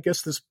so I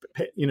guess this,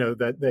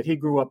 that he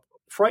grew up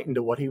frightened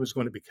of what he was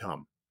going to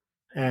become,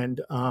 and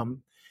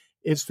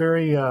it's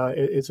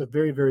a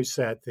very, very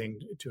sad thing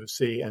to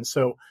see. And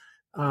so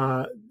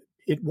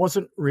it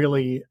wasn't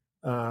really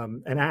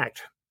an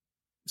act,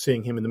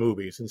 seeing him in the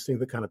movies and seeing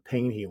the kind of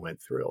pain he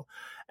went through.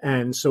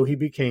 And so he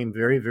became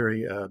very,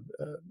 very,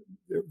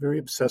 very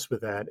obsessed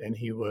with that. And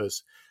he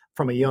was,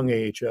 from a young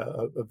age,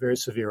 a very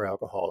severe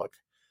alcoholic.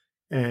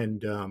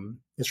 And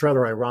it's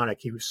rather ironic.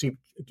 He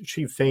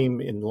achieved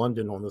fame in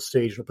London on the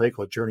stage in a play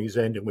called Journey's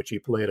End, in which he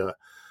played a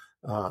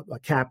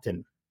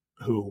captain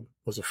who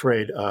was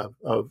afraid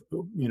who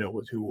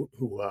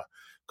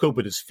coped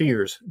with his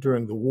fears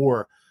during the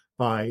war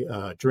by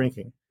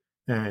drinking.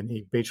 And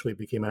he basically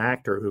became an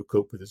actor who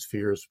coped with his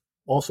fears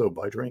also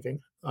by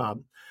drinking.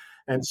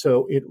 And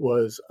so it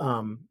was,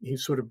 he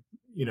sort of,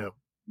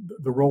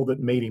 the role that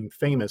made him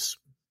famous,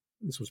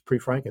 this was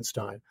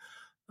pre-Frankenstein,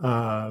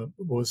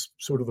 was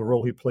sort of the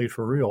role he played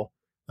for real,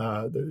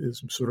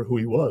 is sort of who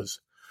he was.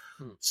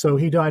 So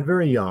he died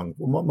very young,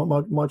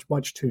 much,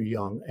 much too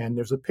young. And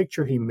there's a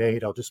picture he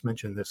made, I'll just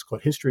mention this,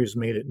 called History is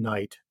Made at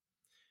Night,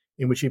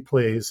 in which he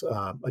plays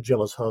a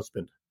jealous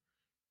husband.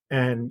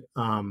 And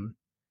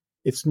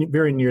it's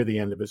very near the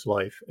end of his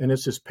life, and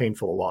it's just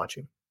painful to watch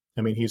him.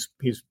 I mean, he's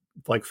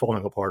like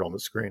falling apart on the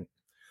screen.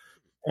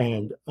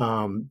 And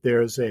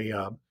there's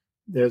a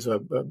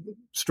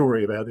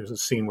story about, there's a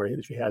scene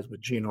where she has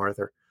with Jean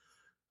Arthur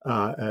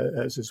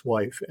as his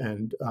wife,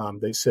 and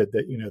they said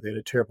that they had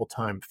a terrible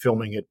time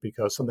filming it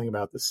because something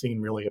about the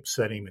scene really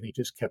upset him, and he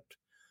just kept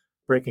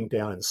breaking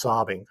down and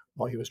sobbing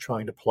while he was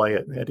trying to play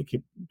it, and they had to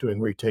keep doing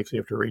retakes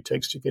after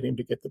retakes to get him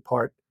to get the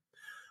part,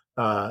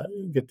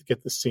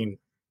 get the scene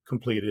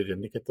completed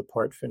and to get the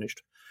part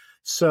finished.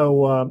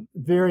 So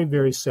very,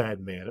 very sad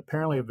man.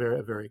 Apparently a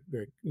very, very,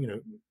 very,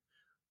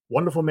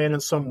 wonderful man in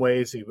some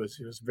ways. He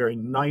was very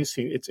nice.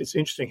 It's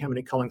interesting how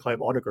many Colin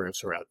Clive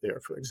autographs are out there.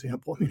 For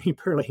example, I mean,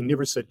 he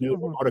never said no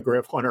to an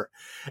autograph hunter.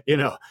 You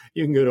know,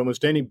 you can go to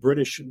almost any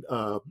British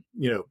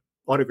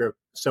autograph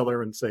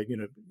seller and say,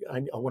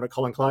 I want a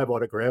Colin Clive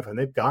autograph, and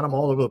they've got them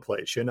all over the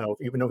place.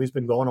 Even though he's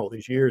been gone all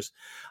these years,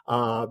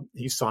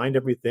 he signed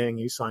everything.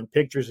 He signed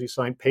pictures. He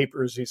signed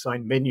papers. He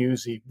signed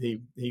menus.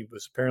 He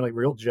was apparently a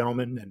real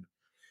gentleman, and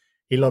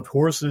he loved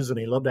horses, and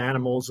he loved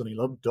animals, and he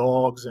loved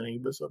dogs, and he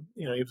was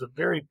a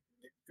very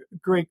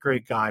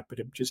great guy. But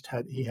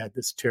he had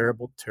this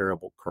terrible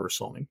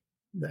curse on him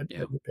that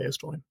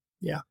passed on him.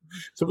 Yeah,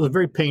 so it was a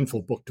very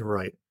painful book to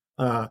write.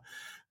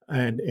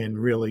 And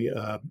really,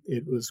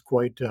 it was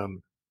quite.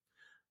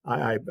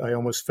 I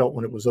almost felt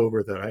when it was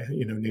over that I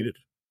needed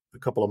a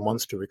couple of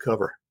months to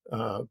recover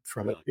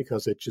from it,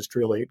 because it just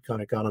really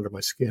kind of got under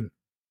my skin.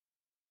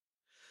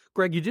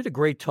 Greg, you did a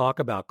great talk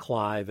about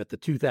Clive at the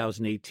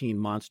 2018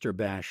 Monster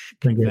Bash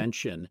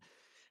convention.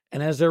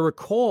 And as I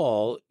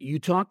recall, you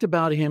talked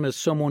about him as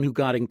someone who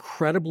got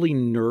incredibly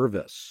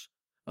nervous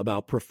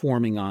about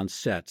performing on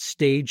set,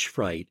 stage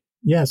fright.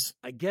 Yes.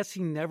 I guess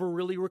he never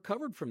really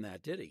recovered from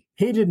that, did he?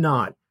 He did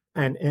not.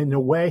 And in a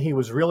way, he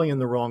was really in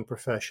the wrong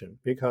profession,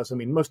 because, I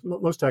mean,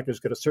 most actors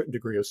get a certain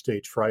degree of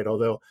stage fright,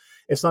 although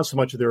it's not so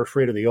much that they're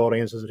afraid of the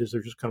audience as it is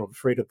they're just kind of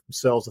afraid of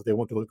themselves, that they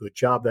won't do a good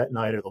job that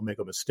night, or they'll make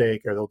a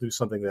mistake, or they'll do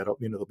something that,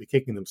 they'll be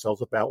kicking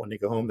themselves about when they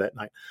go home that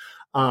night.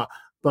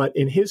 But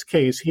in his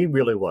case, he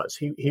really was.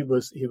 He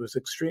was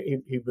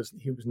extreme. He was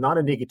not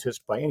an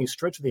egotist by any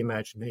stretch of the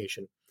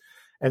imagination.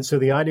 And so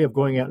the idea of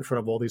going out in front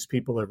of all these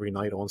people every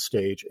night on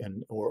stage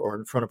or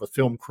in front of a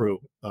film crew,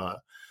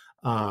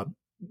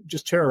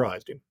 just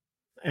terrorized him.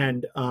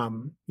 And,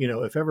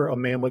 if ever a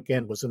man,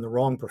 again, was in the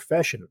wrong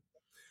profession,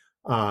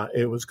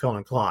 it was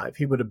Colin Clive.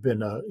 There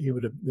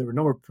were a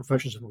number of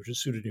professions which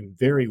suited him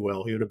very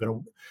well. He would have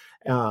been,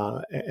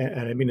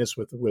 and I mean this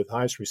with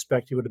highest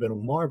respect, he would have been a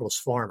marvelous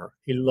farmer.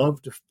 He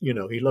loved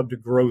to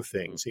grow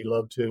things. He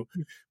loved to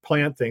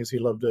plant things. He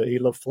loved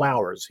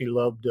flowers. He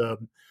loved,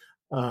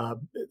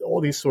 all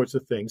these sorts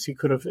of things. He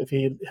could have, if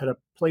he had a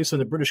place in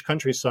the British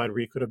countryside where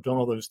he could have done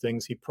all those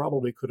things, he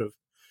probably could have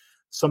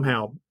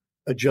somehow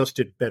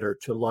adjusted better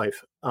to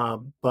life.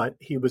 But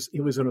he was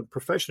in a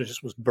profession that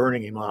just was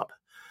burning him up.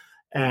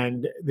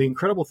 And the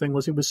incredible thing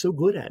was he was so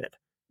good at it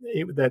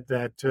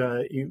that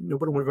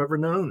nobody would have ever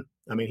known.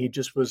 I mean, he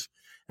just was.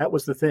 That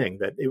was the thing,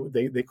 that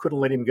they couldn't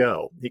let him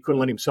go. He couldn't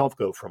let himself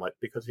go from it,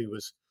 because he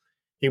was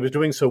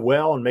doing so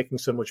well and making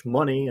so much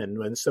money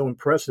and so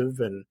impressive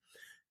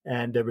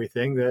and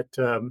everything that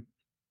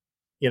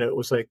it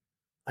was like,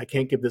 I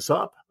can't give this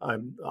up.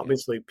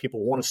 Obviously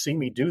people want to see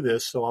me do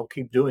this, so I'll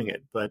keep doing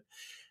it. But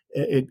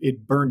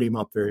it burned him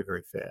up very,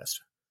 very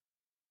fast.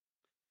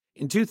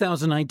 In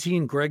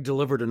 2019, Greg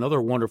delivered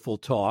another wonderful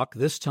talk,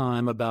 this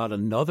time about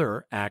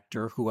another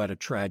actor who had a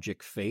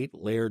tragic fate,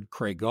 Laird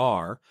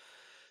Cregar.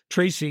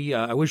 Tracy,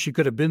 I wish you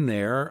could have been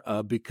there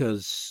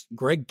because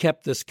Greg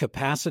kept this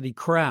capacity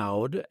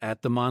crowd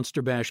at the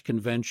Monster Bash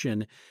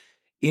convention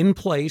in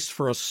place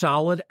for a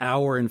solid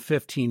hour and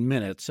 15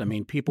 minutes. I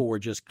mean, people were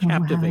just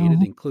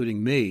captivated,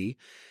 including me.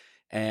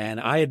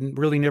 And I had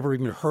really never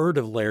even heard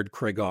of Laird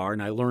Cregar,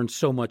 and I learned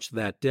so much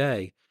that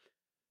day.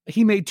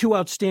 He made two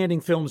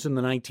outstanding films in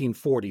the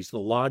 1940s, The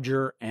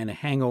Lodger and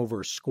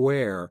Hangover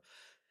Square.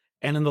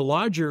 And in The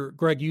Lodger,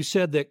 Greg, you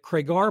said that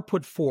Cregar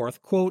put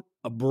forth, quote,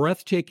 a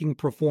breathtaking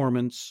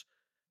performance,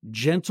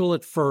 gentle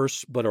at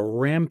first, but a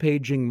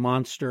rampaging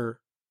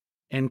monster,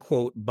 end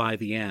quote, by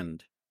the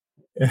end.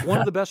 One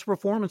of the best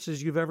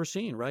performances you've ever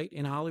seen, right,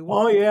 in Hollywood?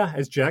 Oh yeah,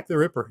 as Jack the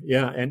Ripper.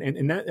 Yeah,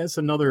 and that's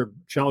another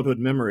childhood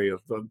memory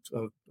of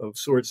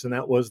sorts, and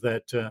that was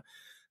that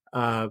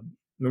there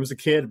was a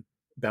kid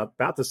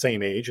about the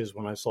same age as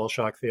when I saw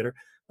Shock Theater,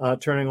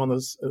 turning on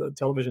this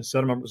television set.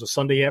 I remember it was a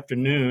Sunday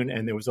afternoon,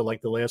 and there was the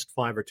last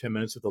 5 or 10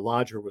 minutes that The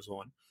Lodger was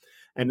on.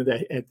 And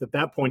at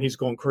that point, he's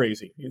going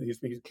crazy. He's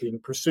being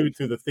pursued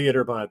through the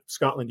theater by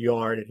Scotland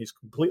Yard, and he's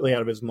completely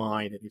out of his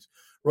mind. And he's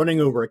running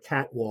over a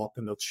catwalk,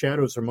 and the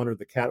shadows from under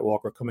the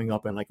catwalk are coming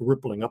up and like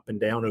rippling up and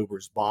down over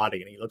his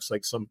body. And he looks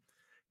like some,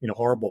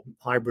 horrible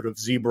hybrid of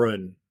zebra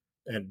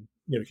and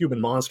human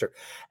monster.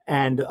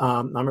 And I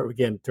remember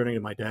again turning to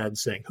my dad and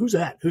saying, "Who's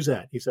that? Who's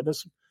that?" He said,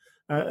 "That's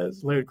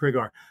Laird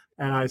Cregar."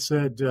 And I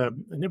said, "I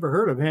never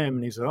heard of him."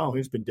 And he said, "Oh,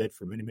 he's been dead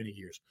for many, many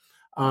years."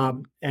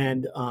 And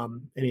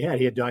he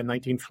had died in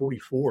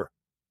 1944.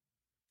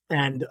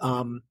 And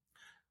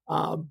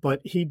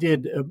but he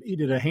did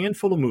a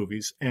handful of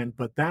movies,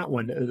 but that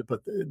one,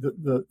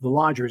 the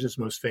Lodger is his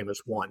most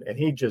famous one, and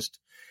he just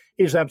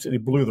absolutely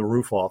blew the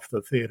roof off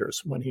the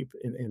theaters when he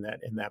in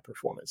that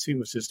performance. He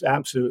was just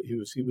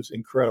absolutely he was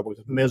incredible, he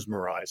was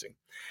mesmerizing,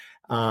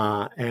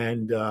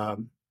 and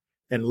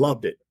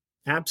loved it.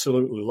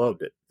 Absolutely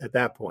loved it at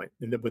that point.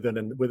 And then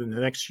within the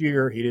next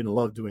year, he didn't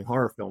love doing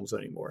horror films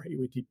anymore.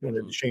 He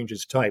wanted to change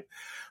his type.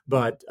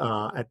 But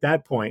at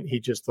that point, he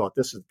just thought,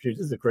 this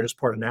is the greatest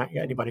part of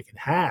anybody can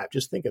have.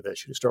 Just think of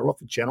this. You start off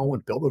with gentle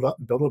and build it up,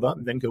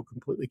 and then go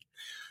completely,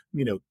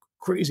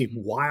 crazy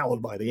and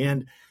wild by the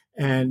end.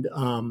 And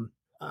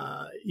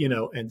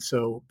And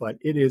so, but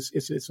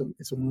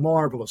it's a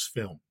marvelous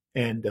film,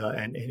 and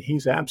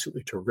he's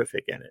absolutely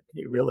terrific in it.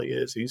 He really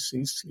is.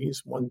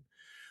 He's one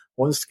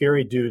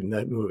scary dude in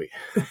that movie.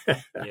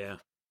 Yeah.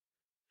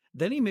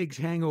 Then he makes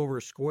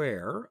Hangover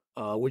Square,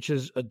 which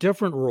is a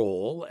different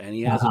role, and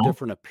he has a Uh-huh.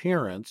 different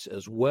appearance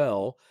as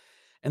well.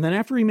 And then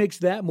after he makes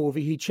that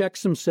movie, he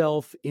checks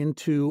himself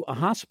into a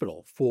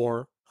hospital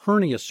for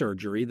hernia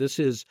surgery. This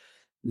is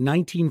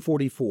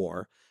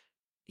 1944.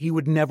 He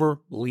would never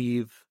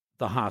leave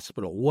the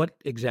hospital. What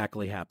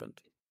exactly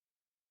happened?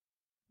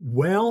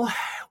 Well,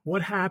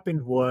 what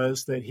happened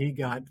was that he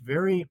got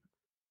very,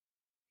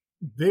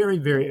 very,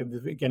 very,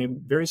 again, a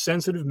very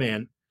sensitive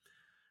man.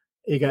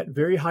 He got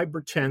very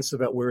hypertense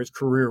about where his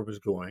career was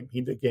going.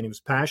 He was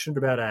passionate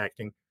about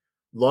acting,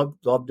 loved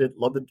it,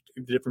 loved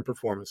the different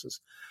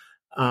performances.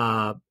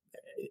 Uh,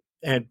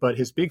 but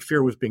his big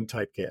fear was being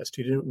typecast.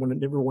 He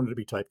never wanted to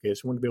be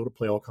typecast. He wanted to be able to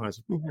play all kinds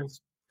of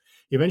parts,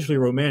 eventually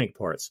romantic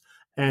parts.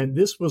 And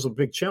this was a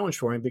big challenge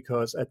for him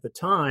because at the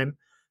time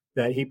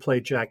that he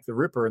played Jack the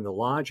Ripper in The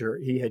Lodger,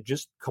 he had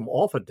just come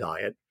off a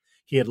diet.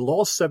 He had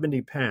lost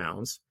 70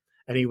 pounds,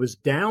 and he was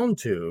down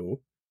to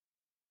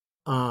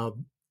uh,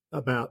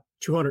 about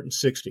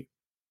 260.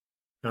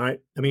 All right.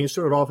 I mean, he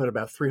started off at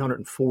about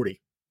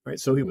 340. Right.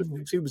 So he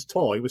was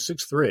tall. He was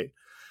 6'3",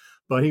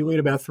 but he weighed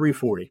about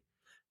 340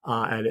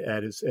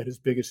 at his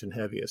biggest and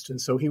heaviest.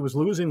 And so he was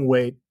losing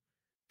weight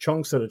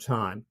chunks at a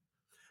time.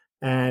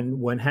 And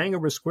when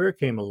Hangover Square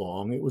came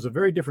along, it was a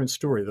very different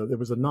story. There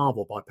was a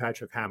novel by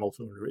Patrick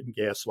Hamilton written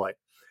Gaslight.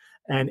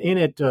 And in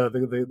it,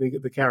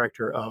 the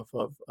character of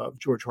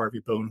George Harvey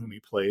Bone, whom he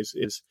plays,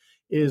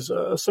 is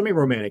a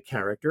semi-romantic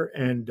character,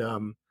 and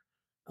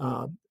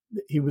uh,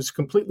 he was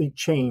completely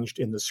changed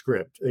in the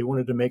script. They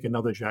wanted to make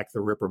another Jack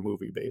the Ripper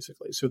movie,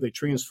 basically, so they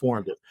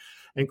transformed it.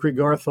 And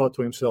Cregar thought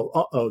to himself,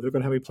 "Uh-oh, they're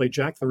going to have me play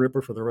Jack the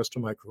Ripper for the rest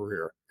of my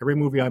career. Every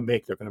movie I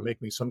make, they're going to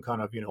make me some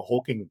kind of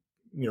hulking,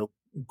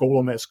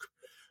 golem-esque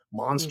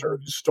monster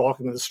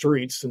stalking the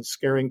streets and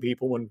scaring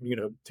people and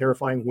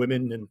terrifying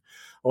women and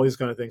all these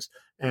kind of things."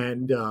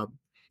 And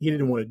he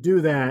didn't want to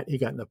do that. He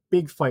got in a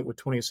big fight with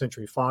 20th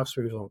Century Fox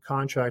for his own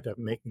contract of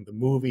making the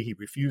movie. He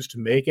refused to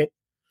make it.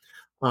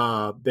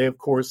 They, of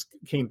course,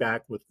 came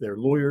back with their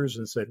lawyers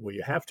and said, "Well,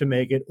 you have to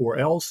make it, or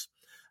else."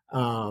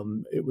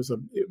 It was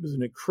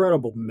an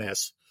incredible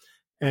mess.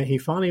 And he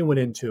finally went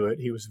into it.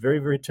 He was very,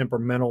 very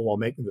temperamental while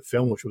making the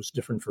film, which was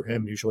different for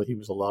him. Usually, he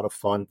was a lot of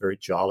fun, very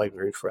jolly,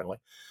 very friendly.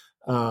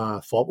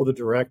 Fought with the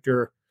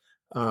director.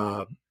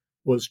 Uh,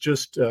 was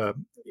just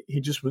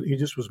he just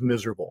was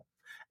miserable.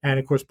 And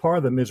of course, part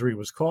of the misery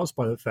was caused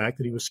by the fact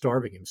that he was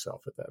starving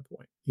himself at that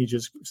point. He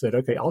just said,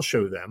 "Okay, I'll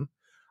show them.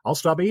 I'll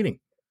stop eating.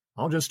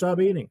 I'll just stop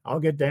eating. I'll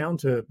get down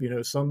to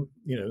some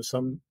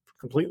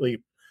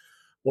completely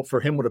what for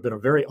him would have been a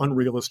very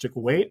unrealistic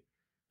weight,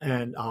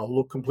 and I'll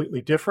look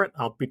completely different.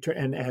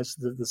 And as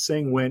the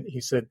saying went,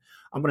 he said,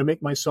 I'm going to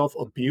make myself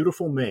a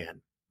beautiful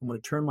man. I'm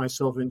going to turn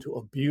myself into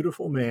a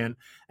beautiful man,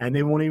 and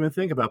they won't even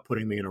think about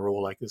putting me in a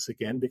role like this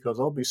again because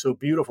I'll be so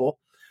beautiful,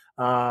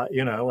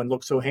 and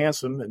look so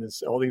handsome, and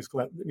it's all these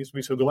needs to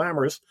be so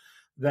glamorous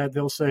that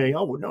they'll say,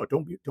 oh, well, no,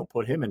 don't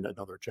put him in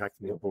another Jack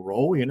the Ripper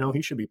role.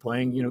 He should be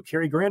playing,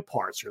 Cary Grant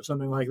parts or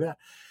something like that."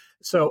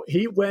 So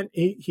he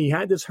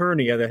had this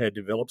hernia that had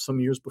developed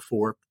some years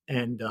before,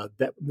 and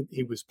that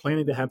he was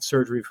planning to have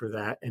surgery for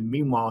that. And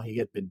meanwhile, he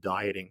had been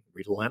dieting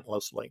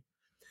relentlessly.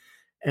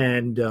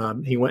 And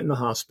he went in the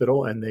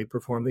hospital, and they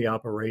performed the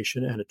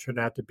operation, and it turned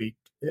out to be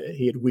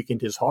he had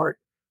weakened his heart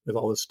with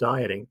all this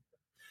dieting,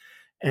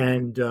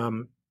 and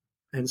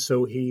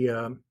so he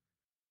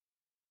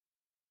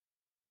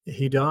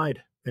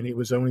died, and he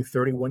was only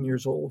 31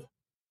 years old.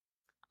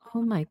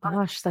 Oh my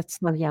gosh, that's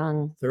so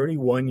young.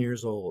 31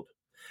 years old.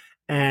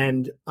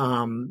 And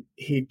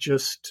he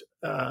just,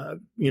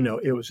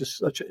 it was just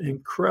such an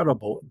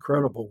incredible,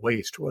 incredible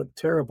waste. What a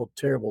terrible,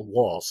 terrible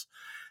loss,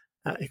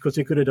 because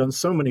he could have done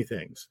so many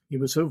things. He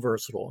was so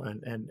versatile,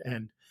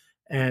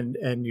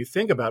 and you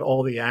think about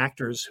all the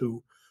actors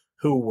who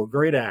were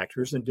great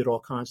actors and did all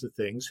kinds of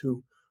things,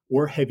 who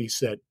were heavy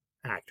set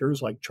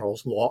actors like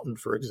Charles Lawton,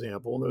 for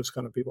example, and those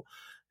kind of people,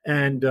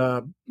 and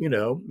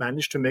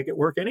managed to make it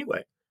work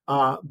anyway.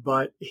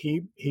 But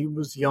he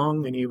was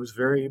young, and he was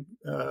very.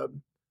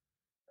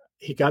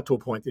 He got to a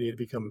point that he had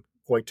become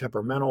quite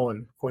temperamental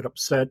and quite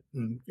upset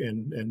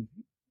and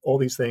all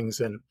these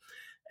things, and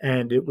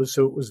it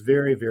was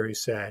very, very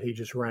sad. He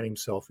just ran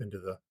himself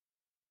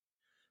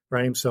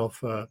right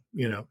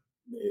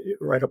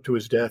up to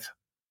his death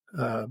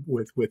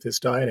with his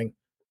dieting.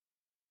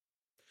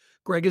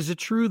 Greg, is it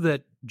true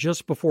that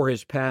just before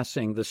his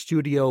passing, the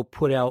studio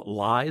put out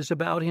lies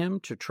about him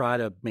to try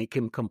to make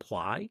him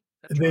comply?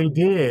 They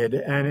did,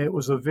 and it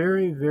was a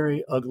very,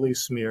 very ugly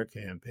smear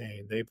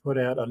campaign. They put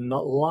out a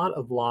lot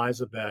of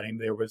lies about him.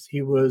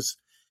 He was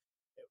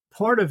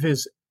part of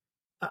his.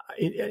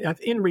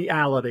 In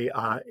reality,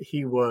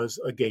 he was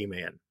a gay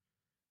man.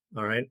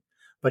 All right,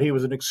 but he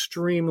was an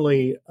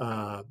extremely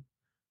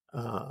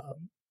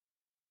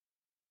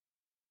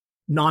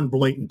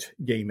non-blatant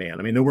gay man.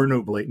 I mean, there were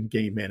no blatant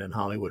gay men in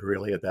Hollywood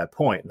really at that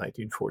point in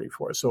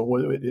 1944. So,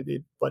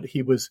 but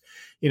he was,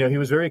 he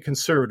was very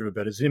conservative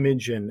about his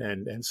image,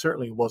 and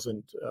certainly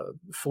wasn't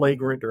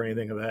flagrant or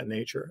anything of that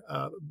nature.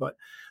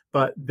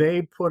 But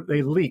they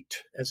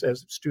leaked,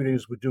 as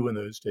studios would do in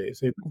those days.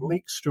 They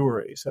leaked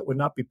stories that would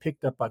not be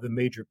picked up by the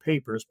major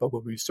papers, but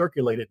would be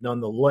circulated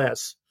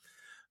nonetheless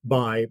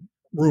by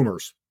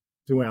rumors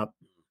throughout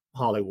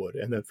Hollywood,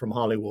 and then from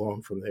Hollywood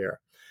on from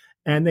there.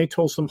 And they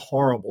told some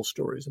horrible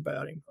stories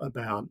about him,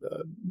 about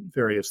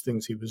various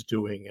things he was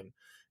doing,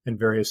 and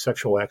various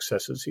sexual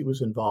excesses he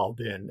was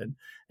involved in,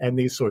 and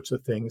these sorts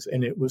of things.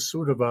 And it was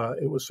sort of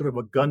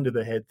a gun to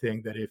the head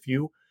thing that if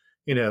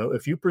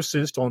you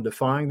persist on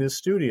defying this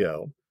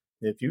studio,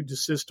 if you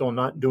desist on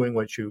not doing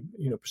what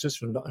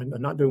persist on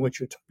not doing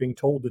what you're being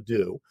told to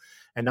do,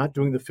 and not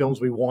doing the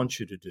films we want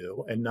you to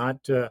do, and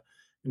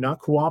not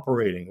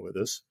cooperating with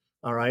us,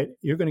 all right,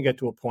 you're going to get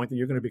to a point that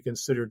you're going to be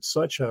considered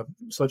such a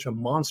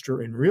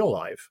monster in real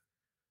life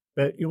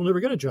that you'll never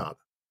get a job.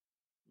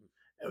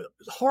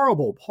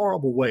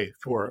 Horrible way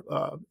for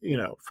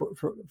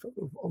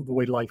the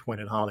way life went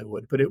in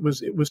Hollywood, but it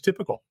was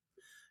typical,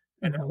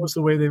 and that was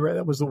the way they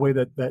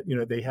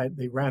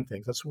ran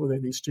things. That's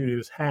what these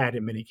studios had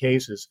in many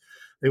cases.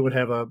 They would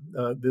have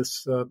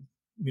this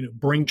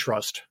brain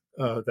trust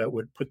that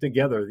would put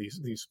together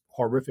these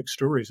horrific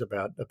stories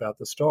about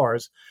the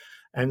stars.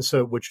 And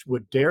so, which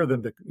would dare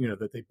them to,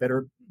 that they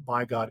better,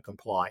 by God,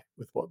 comply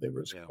with what they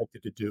were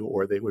expected to do,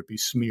 or they would be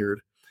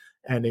smeared,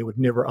 and they would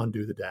never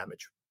undo the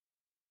damage.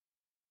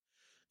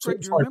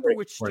 Greg, do you remember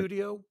which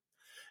studio?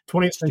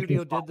 20th Century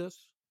studio Fox. did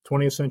this?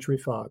 20th Century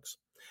Fox,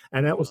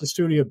 and that was the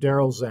studio of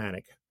Daryl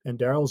Zanuck. And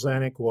Daryl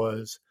Zanuck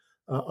was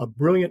a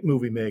brilliant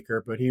movie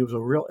maker, but he was a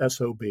real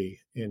SOB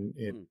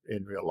in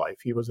real life.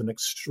 He was an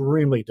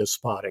extremely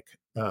despotic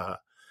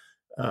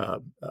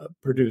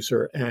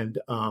producer, and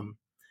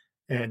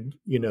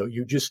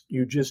you just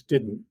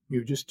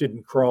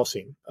didn't cross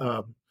him.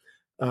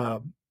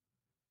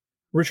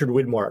 Richard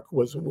Widmark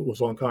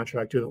was on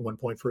contract at one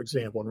point, for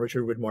example, and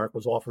Richard Widmark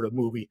was offered a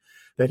movie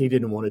that he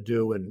didn't want to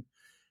do, and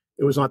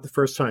it was not the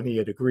first time he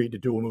had agreed to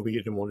do a movie he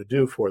didn't want to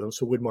do for them.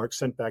 So Widmark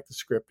sent back the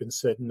script and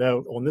said,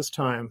 "No, on this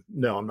time,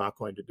 no, I'm not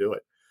going to do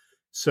it."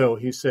 So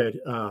he said,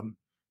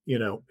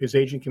 his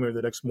agent came over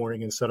the next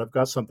morning and said, "I've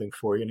got something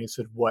for you." And he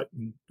said, "What?"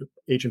 And the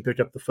agent picked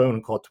up the phone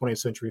and called 20th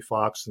Century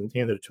Fox and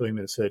handed it to him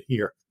and said,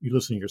 "Here, you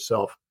listen to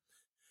yourself."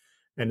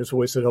 And his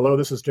voice said, "Hello,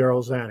 this is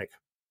Daryl Zanuck.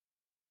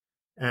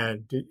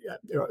 And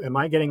am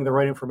I getting the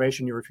right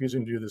information? You're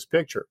refusing to do this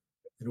picture."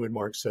 And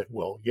Widmark said,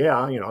 "Well, yeah,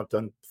 I've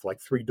done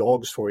like 3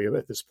 dogs for you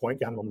at this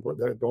point. I don't want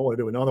to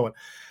do another one."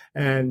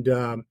 And,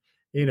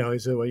 he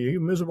said, "Well, you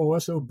miserable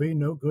SOB,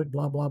 no good,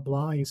 blah, blah,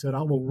 blah." He said,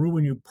 "I will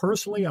ruin you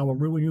personally. I will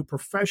ruin you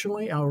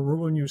professionally. I will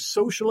ruin you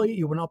socially.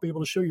 You will not be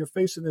able to show your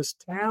face in this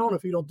town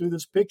if you don't do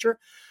this picture.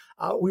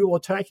 We will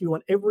attack you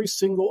on every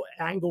single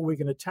angle we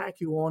can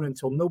attack you on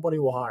until nobody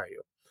will hire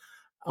you."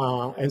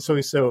 And so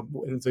he said,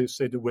 and they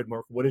said to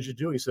Widmark, "What did you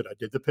do?" He said, "I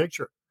did the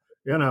picture."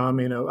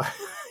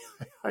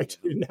 I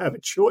didn't have a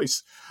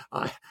choice.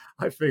 I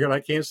figured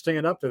I can't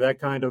stand up to that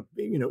kind of,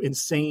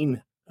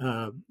 insane,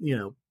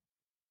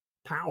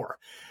 power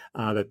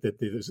that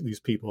these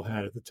people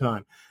had at the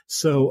time.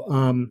 So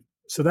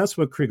that's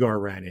what Krieger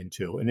ran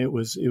into, and it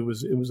was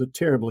a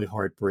terribly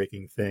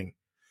heartbreaking thing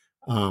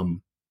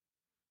for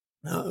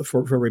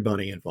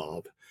everybody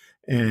involved.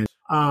 And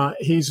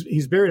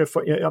he's buried I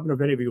don't know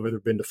if any of you have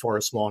ever been to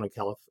Forest Lawn in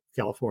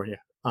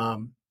California,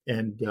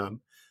 and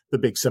the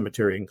big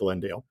cemetery in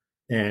Glendale.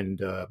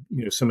 And,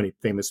 so many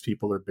famous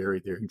people are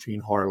buried there. Jean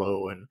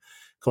Harlow and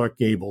Clark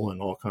Gable and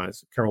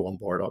Carol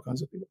Lombard, all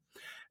kinds of people.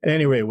 And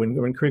anyway,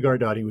 when Krieger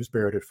died, he was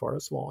buried at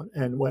Forest Lawn.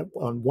 And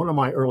on one of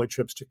my early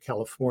trips to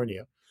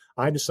California,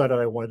 I decided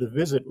I wanted to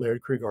visit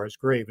Laird Krieger's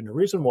grave. And the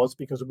reason was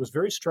because it was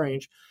very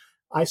strange.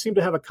 I seemed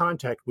to have a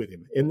contact with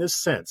him in this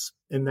sense,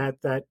 in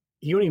that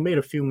he only made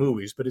a few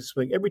movies, but it's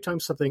like every time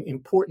something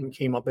important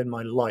came up in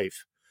my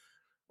life,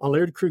 a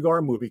Laird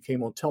Krieger movie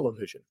came on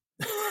television.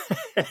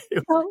 There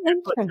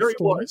he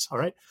was. All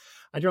right.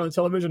 I turned on the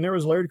television. There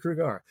was Laird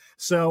Krieger.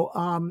 So,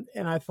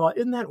 and I thought,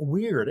 isn't that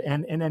weird?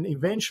 And then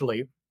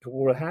eventually,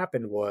 what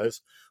happened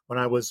was, when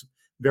I was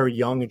very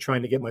young and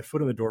trying to get my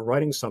foot in the door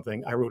writing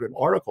something, I wrote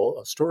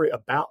a story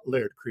about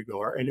Laird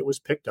Krieger, and it was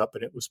picked up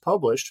and it was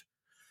published.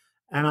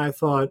 And I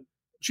thought,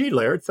 "Gee,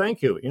 Laird,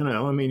 thank you.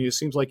 It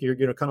seems like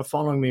you're kind of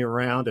following me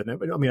around." And I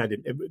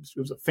didn't. It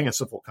was a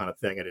fanciful kind of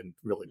thing. I didn't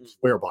really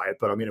swear by it,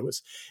 but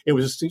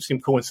it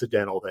seemed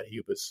coincidental that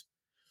he was.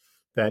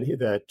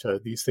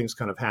 That these things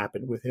kind of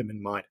happened with him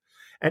in mind.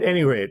 At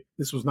any rate,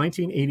 this was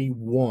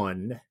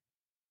 1981,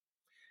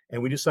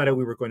 and we decided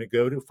we were going to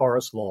go to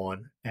Forest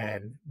Lawn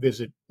and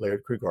visit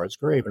Laird Krieger's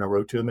grave. And I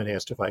wrote to them and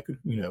asked if I could,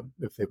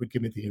 if they would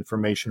give me the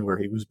information where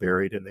he was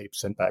buried. And they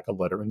sent back a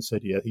letter and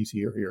said, "Yeah, he's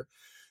here,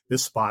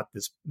 this spot,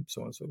 this,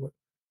 so on and so forth."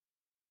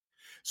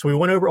 So we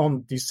went over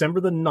on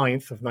December the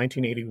 9th of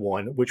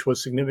 1981, which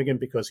was significant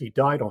because he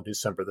died on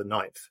December the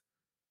 9th.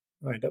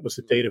 Right, that was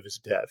the date of his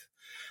death.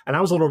 And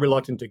I was a little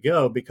reluctant to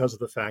go because of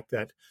the fact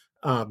that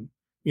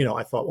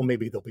I thought, well,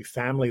 maybe there'll be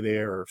family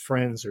there or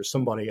friends or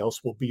somebody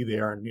else will be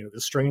there. And,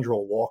 the stranger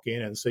will walk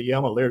in and say, yeah,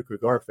 I'm a Laird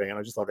Krugar fan.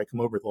 I just thought I'd come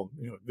over to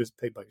them, visit,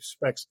 pay my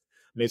respects.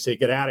 And they'd say,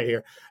 get out of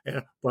here.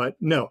 But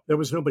no, there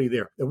was nobody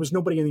there. There was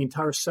nobody in the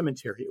entire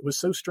cemetery. It was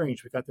so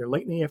strange. We got there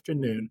late in the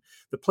afternoon.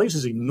 The place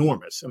is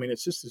enormous. I mean,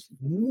 it's just this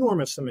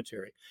enormous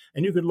cemetery.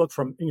 And you could look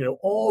from,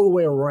 all the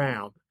way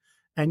around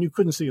and you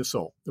couldn't see a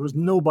soul. There was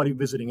nobody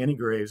visiting any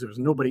graves. There was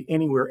nobody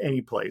anywhere,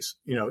 any place,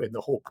 in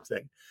the whole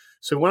thing.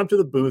 So we went up to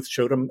the booth,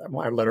 showed him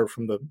my letter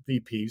from the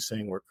VP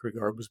saying where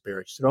Krugar was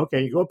buried. She said,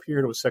 okay, you go up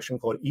here to a section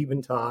called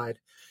Eventide,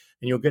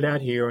 and you'll get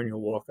out here and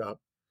you'll walk up.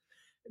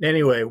 And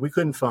anyway, we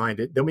couldn't find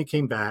it. Then we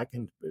came back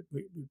and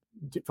we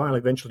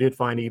eventually did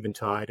find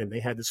Eventide, and they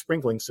had the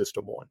sprinkling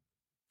system on.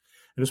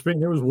 And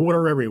there was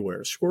water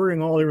everywhere,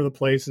 squirting all over the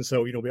place. And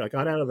so, I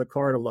got out of the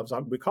car and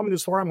we're coming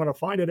this far, I'm going to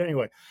find it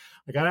anyway.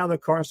 I got out of the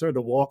car and started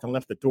to walk and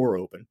left the door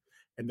open.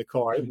 And the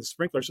car, and the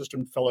sprinkler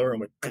system fell over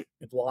and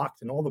it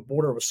locked, and all the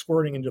water was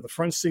squirting into the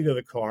front seat of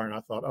the car. And I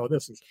thought, oh,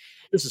 this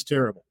is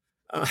terrible.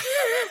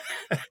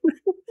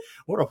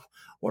 What a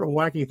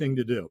wacky thing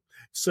to do.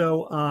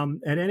 So,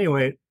 at any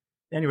rate,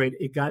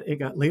 it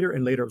got later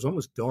and later. It was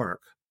almost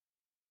dark.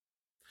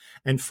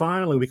 And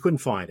finally, we couldn't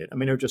find it. I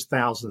mean, there were just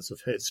thousands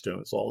of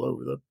headstones all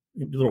over the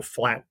little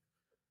flat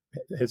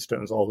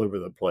headstones all over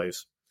the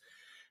place.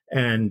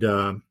 And,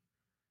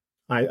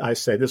 I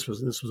say this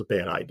was a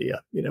bad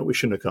idea. We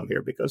shouldn't have come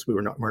here because we're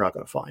not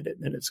going to find it,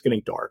 and it's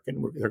getting dark,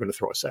 and they're going to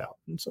throw us out,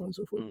 and so on and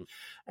so forth.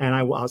 And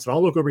I said,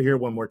 I'll look over here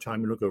one more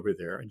time and look over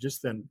there. And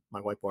just then, my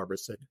wife Barbara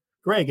said,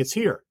 "Greg, it's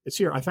here. It's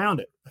here. I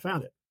found it.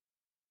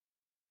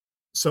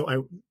 So I,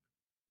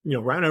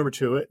 ran over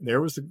to it. And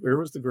there was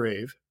the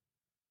grave,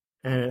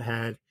 and it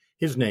had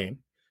his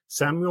name,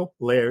 Samuel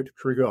Laird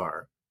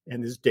Krugar,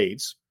 and his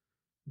dates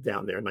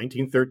down there,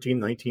 1913,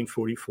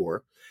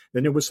 1944.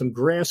 Then there was some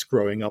grass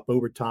growing up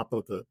over top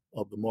of the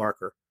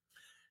marker.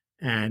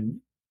 And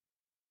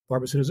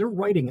Barbara said, is there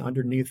writing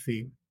underneath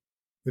the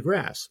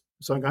grass?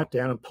 So I got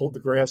down and pulled the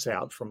grass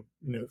out from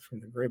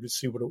the grave to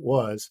see what it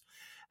was.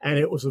 And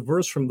it was a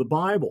verse from the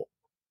Bible.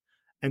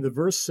 And the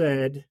verse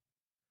said,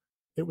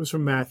 it was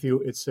from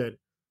Matthew. It said,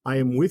 I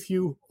am with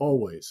you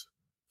always.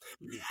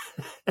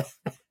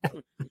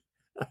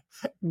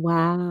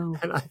 Wow.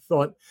 And I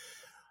thought,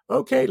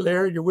 okay,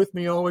 Larry, you're with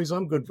me always.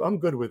 I'm good. I'm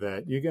good with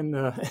that. You can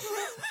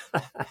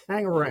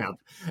hang around.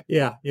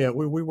 Yeah.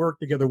 We work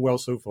together well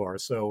so far.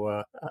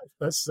 So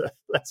let's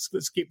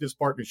keep this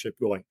partnership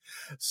going.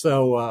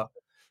 So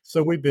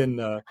we've been.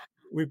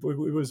 It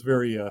was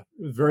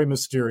very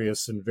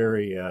mysterious and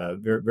very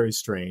very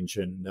strange.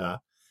 And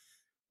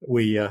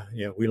we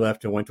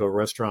left and went to a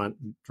restaurant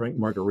and drank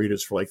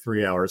margaritas for like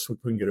 3 hours. So we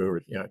couldn't get over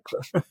it. Yeah.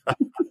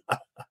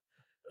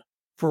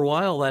 For a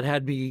while, that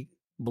had me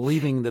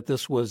believing that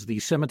this was the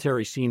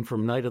cemetery scene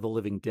from Night of the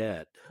Living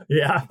Dead.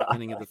 Yeah. At the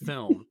beginning of the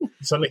film.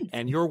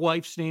 And your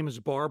wife's name is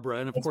Barbara.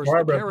 And of course,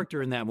 Barbara. The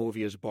character in that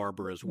movie is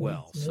Barbara as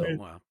well. That's right.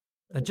 So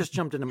that just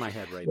jumped into my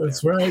head right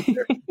That's there. That's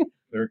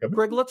right.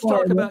 Greg, let's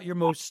talk about your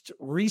most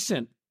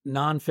recent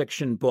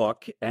nonfiction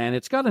book. And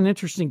it's got an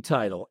interesting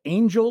title,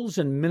 Angels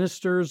and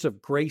Ministers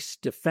of Grace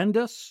Defend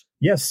Us.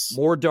 Yes.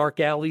 More dark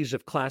alleys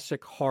of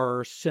classic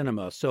horror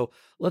cinema. So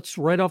let's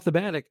right off the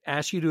bat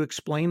ask you to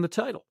explain the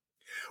title.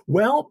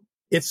 Well,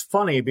 it's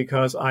funny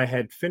because I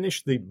had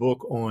finished the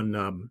book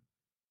on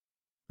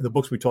the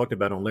books we talked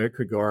about on Laird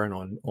Krugar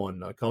and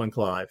on Cullen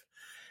Clive.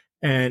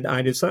 And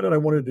I decided I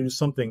wanted to do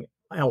something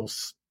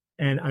else.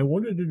 And I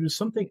wanted to do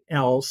something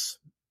else.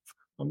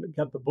 I've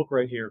got the book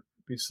right here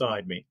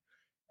beside me.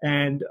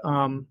 And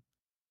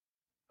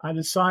I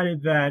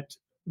decided that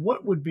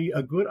what would be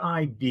a good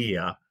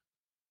idea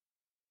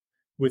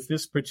with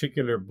this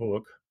particular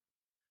book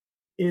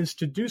is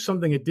to do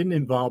something that didn't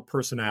involve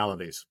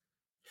personalities.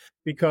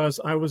 Because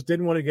I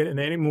didn't want to get in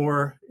any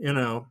more,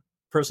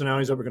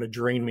 personalities that were going to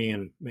drain me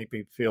and make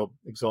me feel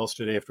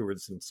exhausted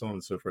afterwards and so on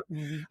and so forth.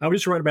 Mm-hmm. I would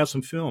just write about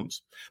some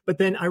films. But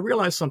then I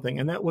realized something,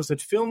 and that was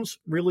that films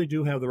really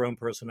do have their own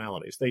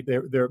personalities.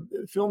 Their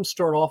films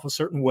start off a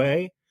certain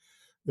way.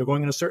 They're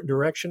going in a certain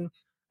direction,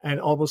 and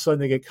all of a sudden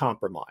they get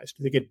compromised.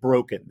 They get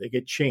broken. They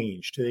get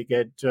changed. They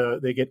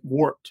get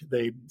warped.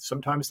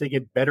 Sometimes they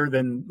get better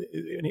than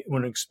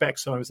anyone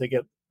expects. Sometimes they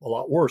get a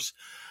lot worse.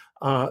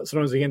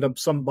 Sometimes they end up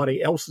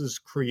somebody else's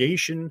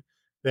creation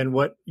than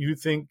what you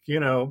think,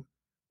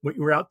 what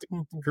you were out to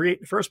create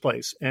in the first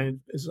place,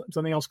 and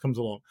something else comes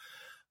along.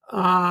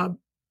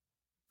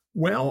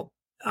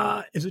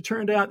 As it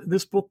turned out,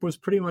 this book was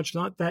pretty much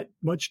not that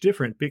much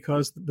different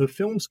because the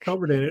films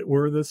covered in it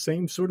were the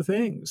same sort of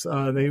things.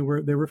 They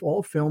were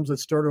all films that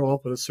started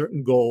off with a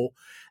certain goal,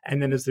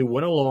 and then as they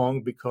went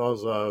along,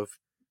 because of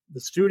the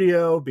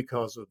studio,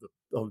 because of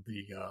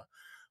the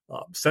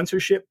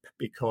censorship,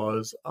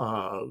 because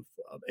of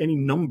any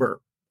number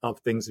of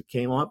things that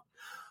came up,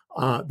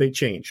 they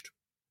changed,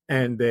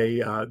 and they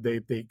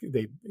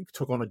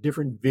took on a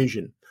different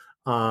vision.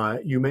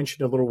 You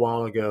mentioned a little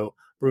while ago,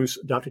 Bruce,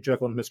 Dr.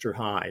 Jekyll and Mr.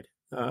 Hyde.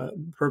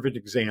 perfect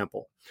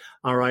example.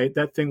 All right,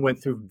 that thing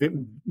went through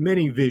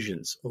many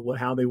visions of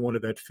how they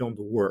wanted that film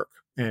to work,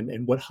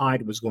 and what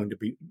Hyde was going to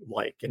be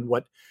like, and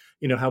what,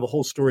 how the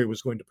whole story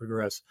was going to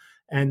progress.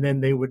 And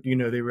then they would,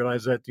 they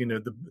realized that,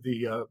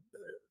 the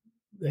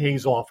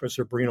Hayes office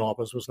or Breen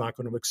office was not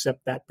going to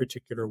accept that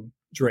particular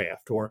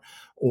draft, or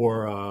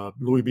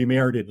Louis B.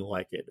 Mayer didn't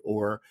like it,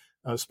 or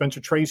Spencer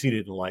Tracy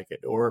didn't like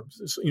it, or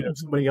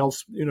somebody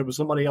else,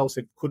 somebody else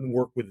that couldn't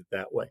work with it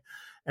that way,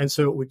 and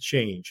so it would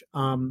change.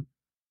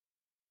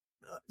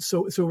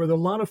 So there were a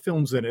lot of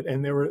films in it,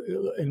 and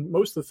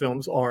most of the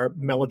films are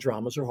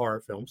melodramas or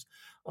horror films.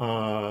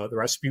 The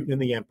Rasputin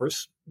and the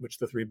Empress, which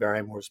the three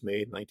Barrymores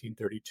made in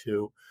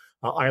 1932.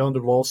 Island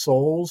of Lost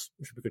Souls,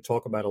 which we could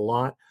talk about a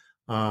lot,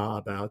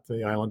 about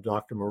the Island of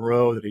Dr.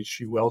 Moreau that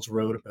H.G. Wells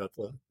wrote about,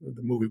 the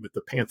movie with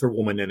the Panther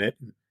Woman in it,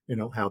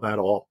 how that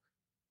all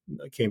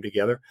came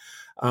together.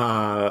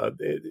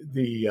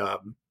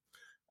 The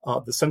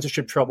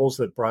censorship troubles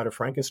that Bride of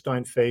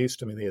Frankenstein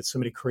faced. I mean, they had so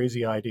many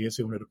crazy ideas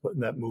they wanted to put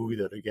in that movie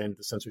that, again,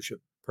 the censorship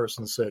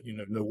person said,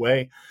 no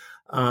way.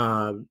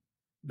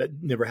 That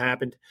never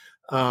happened.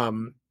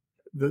 The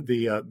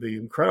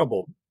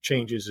incredible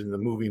changes in the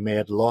movie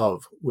Mad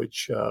Love,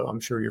 which I'm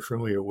sure you're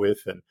familiar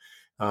with, and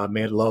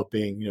Mad Love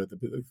being,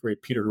 the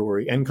great Peter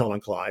Lorre and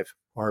Colin Clive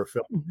horror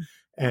film,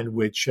 and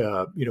which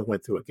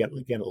went through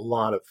again a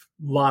lot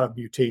of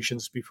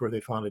mutations before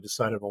they finally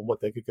decided on what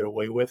they could get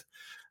away with,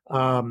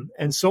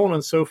 and so on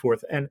and so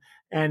forth. And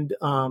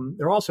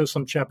there are also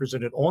some chapters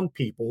in it on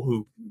people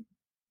who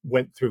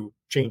went through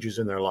changes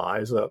in their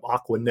lives.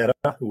 Aquanetta,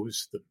 who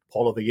was the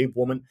Paula the Ape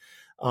Woman.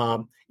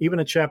 Even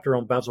a chapter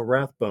on Basil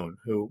Rathbone,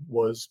 who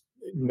was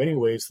in many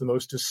ways the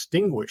most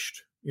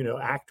distinguished,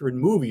 actor in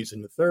movies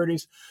in the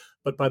 30s,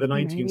 but by the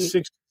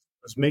 1960s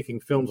was making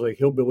films like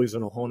Hillbillies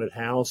in a Haunted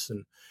House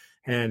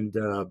and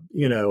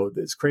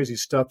this crazy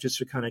stuff just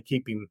to kind of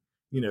keep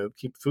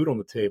food on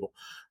the table.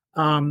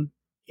 I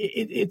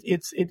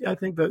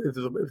think that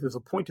if there's a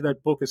point to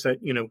that book, is that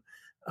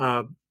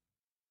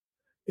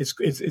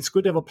it's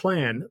good to have a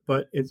plan,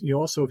 but you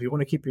also, if you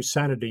want to keep your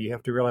sanity, you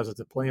have to realize that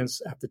the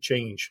plans have to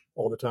change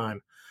all the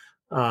time.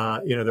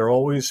 They're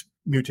always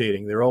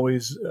mutating. They're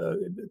always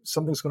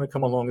something's going to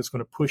come along that's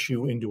going to push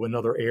you into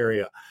another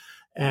area,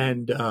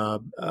 and to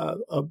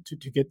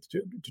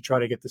try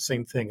to get the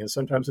same thing. And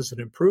sometimes it's an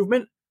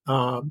improvement,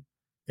 and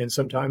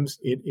sometimes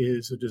it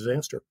is a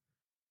disaster.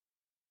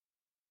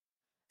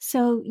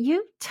 So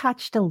you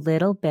touched a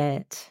little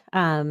bit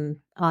on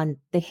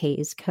the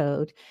Hays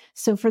Code.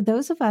 So for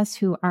those of us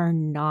who are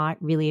not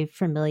really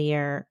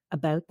familiar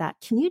about that,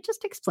 can you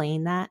just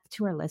explain that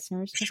to our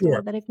listeners just a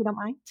little bit, if you don't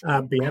mind?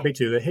 I'd be happy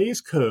to. The Hays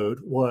Code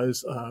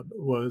was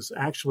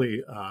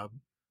actually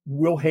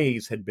Will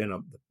Hays had been a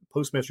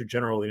Postmaster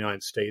General of the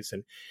United States,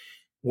 and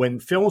when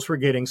films were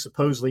getting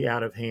supposedly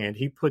out of hand,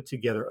 he put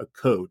together a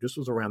code. This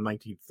was around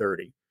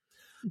 1930.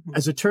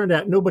 As it turned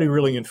out, nobody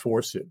really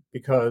enforced it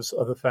because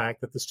of the fact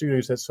that the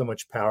studios had so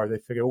much power. They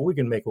figured, well, we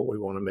can make what we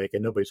want to make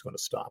and nobody's going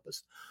to stop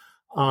us.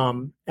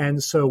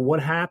 And so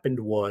what happened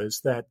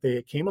was that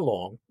they came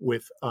along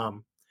with,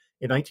 in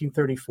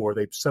 1934,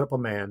 they set up a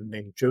man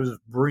named Joseph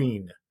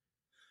Breen,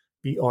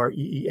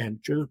 Breen.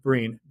 Joseph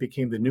Breen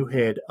became the new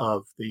head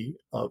of the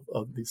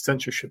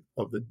censorship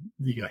of the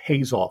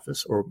Hays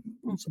office, or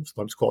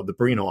sometimes called the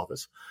Breen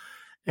office.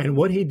 And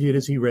what he did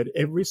is he read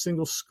every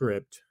single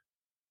script,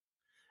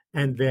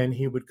 and then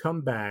he would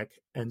come back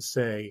and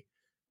say,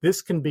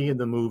 this can be in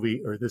the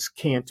movie or this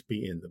can't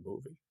be in the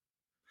movie.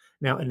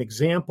 Now, an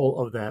example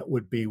of that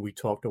would be, we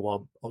talked a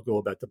while ago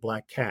about the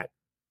Black Cat.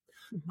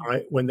 All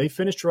right. When they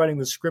finished writing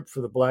the script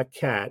for the Black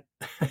Cat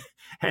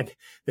and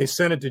they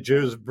sent it to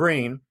Joseph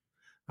Breen,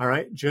 all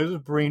right,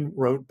 Joseph Breen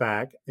wrote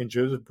back, and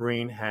Joseph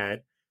Breen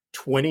had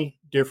 20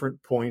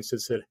 different points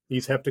that said,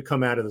 these have to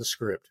come out of the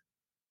script.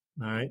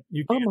 All right.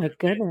 Oh my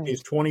goodness.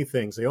 These 20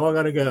 things, they all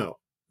got to go.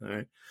 All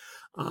right.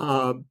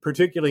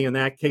 Particularly in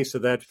that case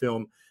of that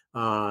film,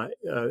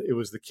 it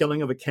was the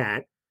killing of a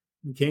cat.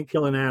 You can't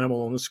kill an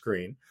animal on the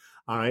screen.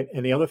 All right.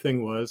 And the other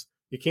thing was,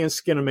 you can't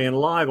skin a man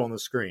alive on the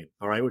screen.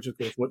 All right. Which is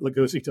what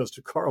Lugosi does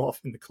to Karloff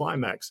in the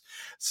climax.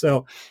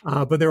 So,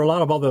 but there are a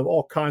lot of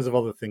all kinds of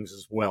other things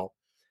as well.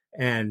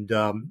 And,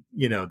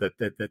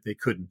 that they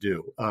couldn't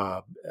do.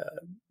 The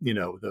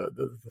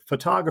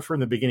photographer in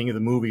the beginning of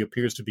the movie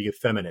appears to be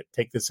effeminate.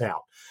 Take this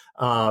out.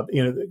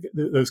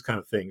 Those kind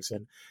of things.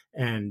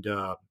 And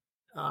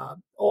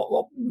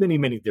many,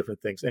 many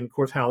different things. And of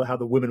course, how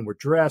the women were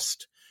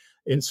dressed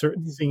in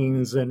certain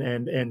scenes,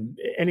 and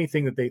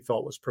anything that they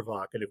thought was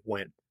provocative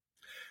went.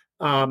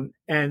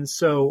 And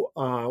so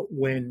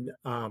when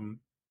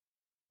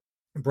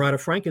Bride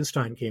of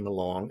Frankenstein came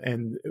along,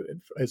 and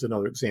as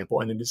another example,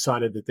 and they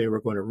decided that they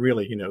were going to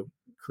really,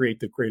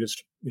 create the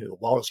greatest, the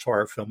wildest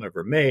horror film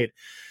ever made,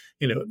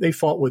 they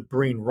fought with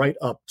Breen right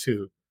up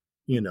to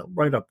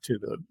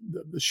the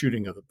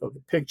shooting of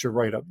the picture,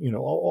 right up,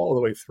 all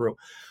the way through.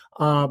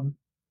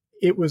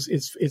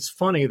 It's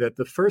funny that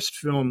the first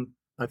film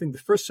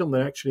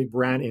that actually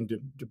ran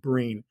into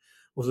Breen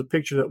was a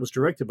picture that was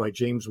directed by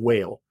James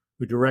Whale,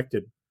 who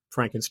directed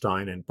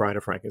Frankenstein and Bride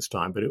of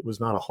Frankenstein, but it was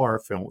not a horror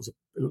film.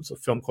 It was a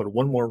film called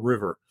One More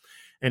River.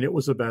 And it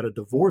was about a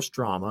divorce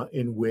drama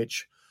in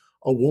which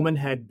a woman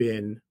had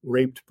been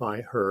raped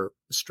by her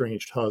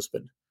estranged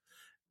husband.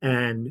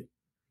 And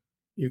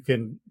you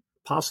can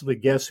possibly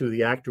guess who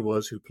the actor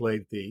was who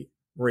played the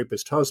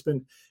rapist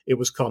husband. It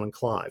was Colin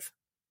Clive.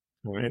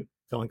 All right.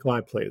 Colin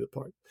Clive played the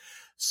part.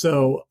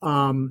 So,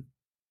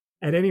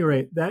 at any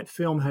rate, that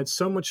film had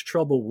so much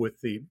trouble with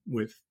the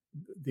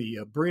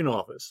Breen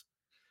office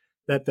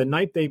that the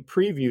night they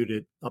previewed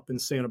it up in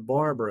Santa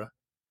Barbara,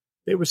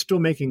 they were still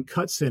making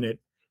cuts in it,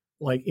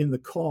 like in the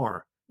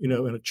car, in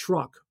a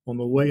truck on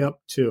the way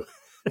up to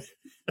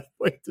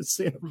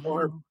Santa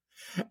Barbara,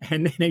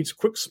 and then they'd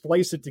quick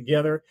splice it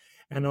together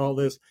and all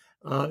this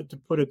to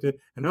put it to,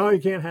 and you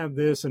can't have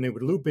this, and they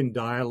would loop in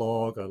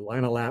dialogue.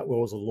 Lionel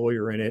Atwill was a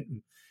lawyer in it,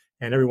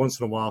 and every once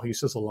in a while he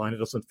says a line that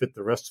doesn't fit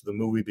the rest of the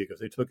movie because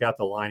they took out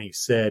the line he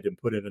said and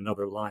put in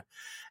another line.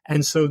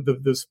 And so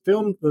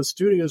the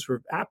studios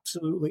were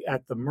absolutely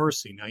at the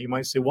mercy. Now you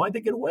might say, why'd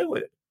they get away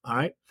with it? All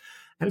right.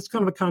 And it's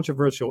kind of a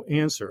controversial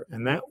answer.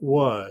 And that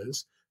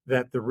was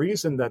that the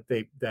reason that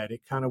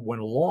it kind of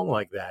went along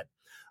like that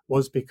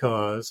was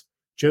because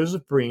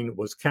Joseph Breen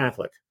was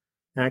Catholic.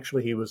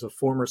 Actually, he was a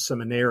former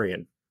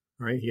seminarian,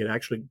 right? He had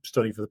actually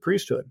studied for the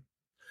priesthood.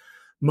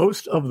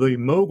 Most of the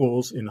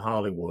moguls in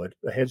Hollywood,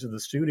 the heads of the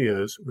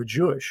studios, were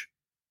Jewish.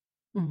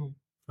 Mm-hmm.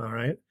 All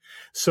right.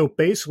 So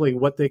basically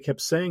what they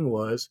kept saying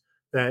was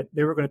that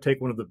they were going to take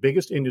one of the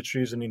biggest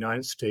industries in the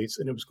United States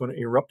and it was going to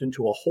erupt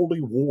into a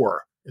holy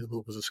war. It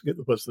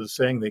was the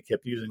saying they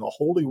kept using, a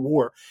holy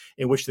war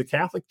in which the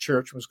Catholic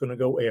Church was going to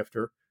go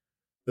after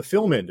the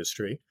film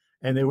industry.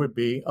 And there would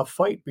be a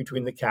fight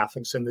between the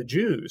Catholics and the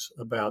Jews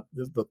about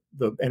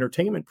the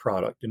entertainment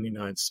product in the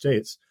United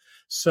States.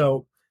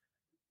 So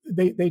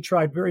they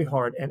tried very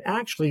hard. And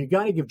actually, you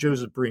got to give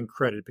Joseph Breen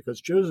credit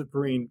because Joseph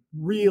Breen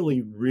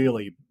really,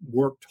 really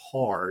worked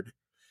hard,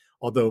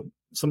 although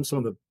some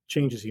of the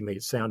changes he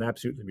made sound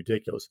absolutely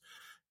ridiculous.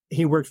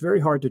 He worked very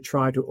hard to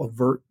try to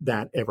avert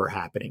that ever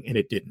happening, and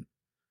it didn't.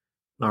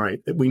 All right.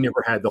 We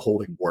never had the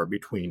holy war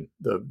between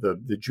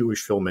the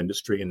Jewish film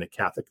industry and the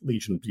Catholic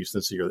Legion of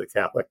Decency or the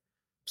Catholic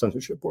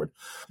Censorship Board.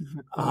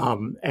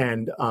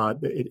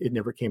 It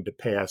never came to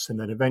pass. And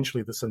then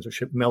eventually the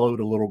censorship mellowed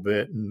a little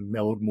bit and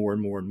mellowed more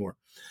and more and more.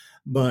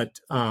 But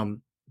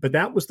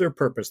that was their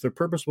purpose. Their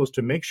purpose was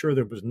to make sure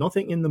there was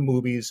nothing in the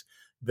movies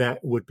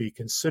that would be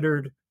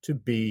considered to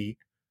be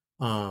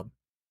a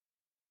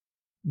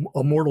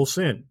mortal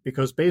sin.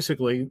 Because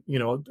basically,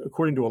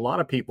 according to a lot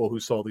of people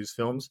who saw these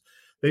films,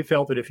 they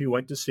felt that if you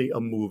went to see a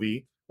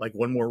movie like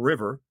One More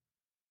River,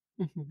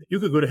 you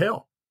could go to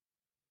hell.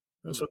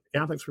 That's what the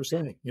Catholics were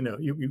saying.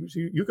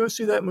 You go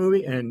see that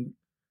movie and,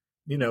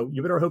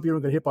 you better hope you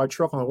don't get hit by a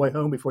truck on the way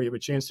home before you have a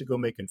chance to go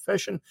make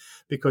confession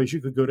because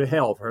you could go to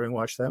hell for having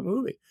watched that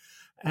movie.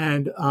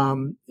 And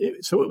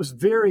so it was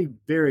very,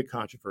 very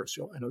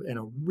controversial and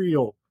a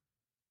real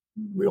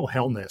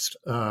hell nest,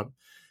 for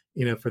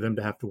them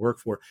to have to work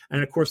for.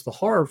 And of course, the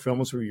horror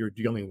films where you're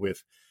dealing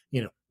with,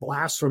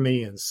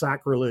 blasphemy and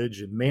sacrilege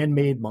and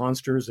man-made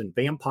monsters and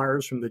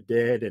vampires from the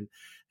dead and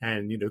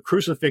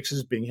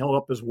crucifixes being held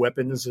up as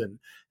weapons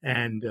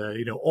and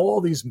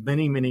all these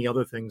many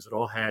other things that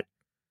all had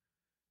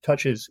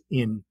touches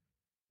in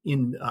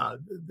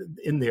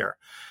there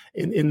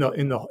in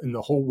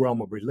the whole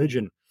realm of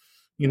religion.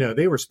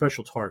 They were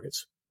special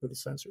targets for the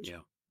censors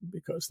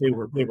because they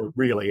were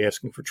really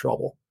asking for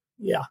trouble.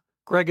 Yeah.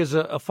 Greg, as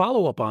a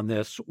follow-up on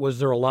this, was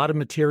there a lot of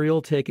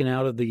material taken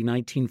out of the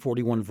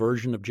 1941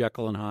 version of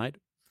Jekyll and Hyde?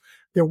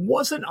 There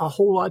wasn't a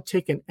whole lot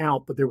taken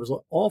out, but there was an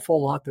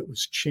awful lot that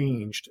was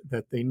changed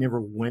that they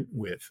never went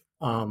with.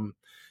 For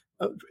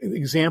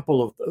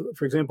example,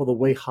 the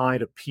way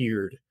Hyde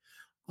appeared,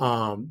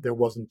 there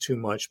wasn't too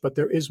much. But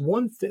there is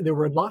one thing. There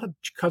were a lot of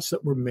cuts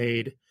that were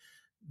made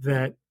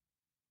that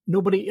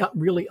nobody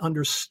really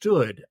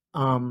understood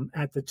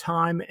at the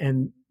time,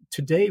 and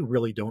today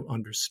really don't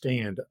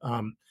understand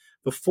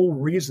the full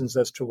reasons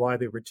as to why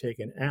they were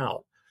taken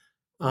out.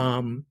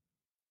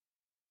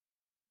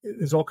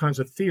 There's all kinds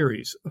of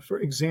theories. For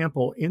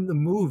example, in the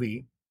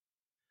movie,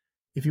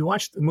 if you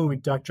watch the movie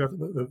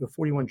the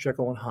 41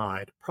 Jekyll and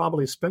Hyde,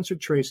 probably Spencer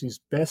Tracy's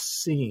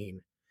best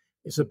scene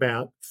is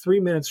about 3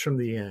 minutes from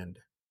the end.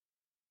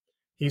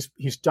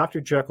 He's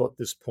Dr. Jekyll at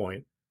this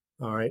point.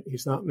 All right.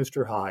 He's not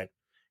Mr. Hyde.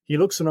 He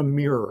looks in a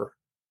mirror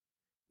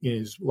in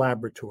his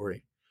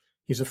laboratory.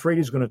 He's afraid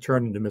he's going to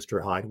turn into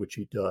Mr. Hyde, which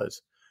he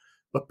does.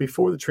 But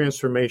before the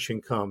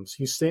transformation comes,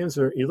 he stands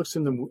there, he looks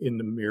in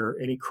the mirror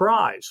and he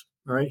cries.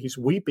 All right. He's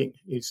weeping.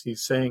 He's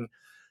saying,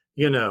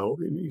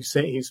 he's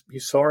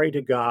sorry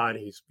to God.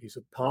 He's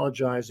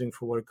apologizing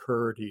for what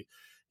occurred.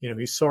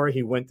 He's sorry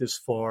he went this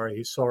far.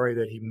 He's sorry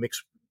that he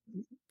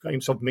got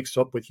himself mixed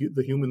up with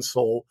the human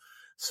soul,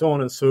 so on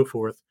and so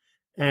forth.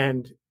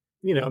 And,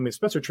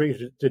 Spencer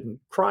Tracy didn't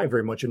cry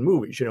very much in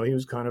movies. He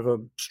was kind of a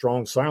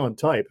strong, silent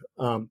type.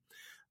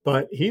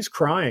 But he's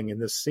crying in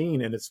this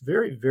scene and it's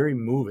very, very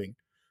moving.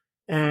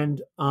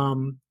 And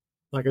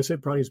like I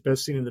said, probably his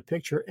best scene in the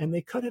picture, and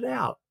they cut it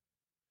out.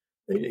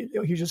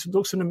 he just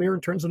looks in the mirror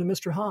and turns into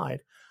Mr.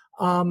 Hyde.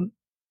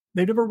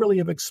 They never really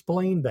have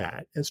explained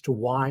that as to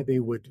why they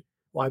would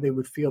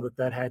feel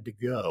that had to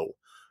go.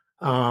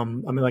 I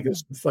mean, like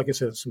I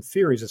said, some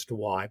theories as to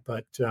why,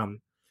 but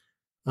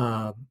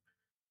uh,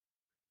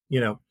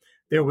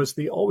 there was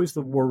always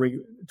the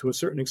worry to a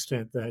certain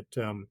extent that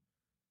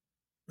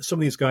some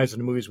of these guys in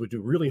the movies would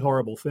do really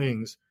horrible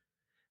things,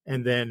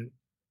 and then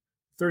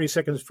 30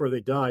 seconds before they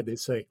died, they'd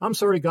say, "I'm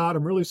sorry, God.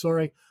 I'm really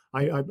sorry.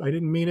 I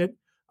didn't mean it.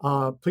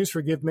 Please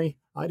forgive me.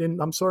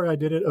 I'm sorry I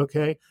did it.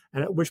 Okay."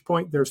 And at which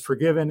point there's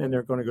forgiven and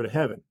they're going to go to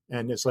heaven.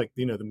 And it's like,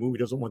 the movie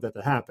doesn't want that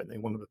to happen. They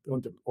want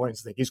the audience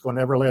to think he's going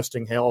to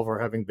everlasting hell for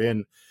having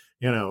been,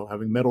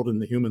 having meddled in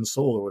the human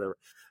soul or whatever.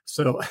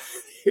 So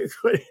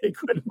he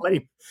couldn't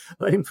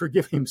let him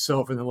forgive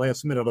himself in the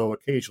last minute, although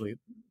occasionally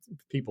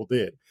people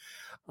did.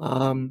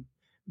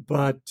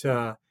 But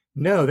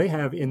no, they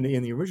have in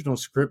the original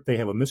script, they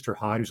have a Mr.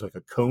 Hyde who's like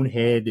a cone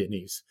head,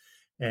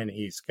 and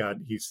he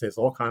says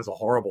all kinds of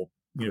horrible,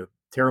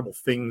 terrible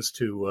things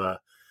to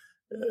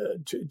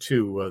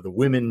the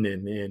women,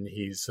 and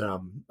he's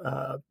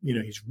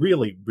he's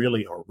really,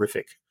 really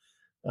horrific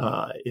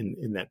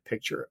in that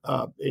picture,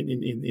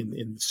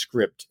 in the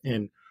script,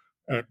 and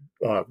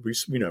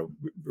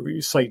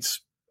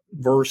recites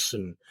verse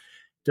and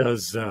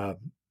does a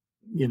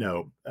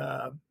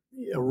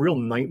real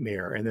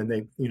nightmare. And then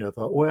they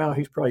thought, well,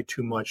 he's probably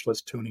too much,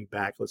 let's tune him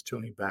back.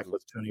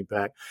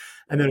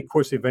 And then of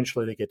course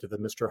eventually they get to the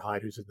Mr.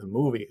 Hyde who's in the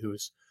movie,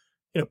 who's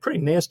pretty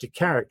nasty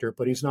character,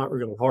 but he's not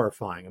really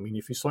horrifying. I mean,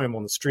 if you saw him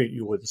on the street,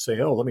 you wouldn't say,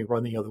 oh, let me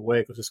run the other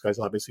way because this guy's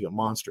obviously a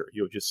monster.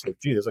 You would just say,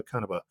 gee, there's a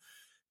kind of a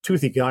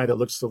toothy guy that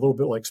looks a little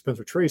bit like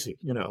Spencer Tracy,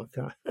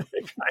 kind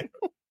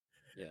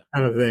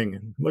of thing.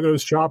 And look at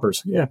those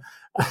choppers. Yeah.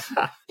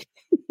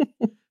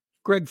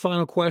 Greg,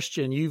 final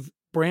question. You've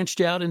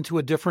branched out into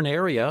a different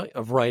area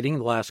of writing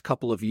the last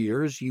couple of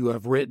years. You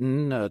have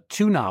written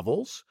 2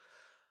 novels.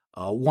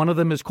 One of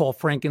them is called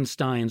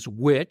Frankenstein's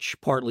Witch,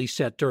 partly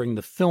set during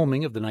the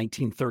filming of the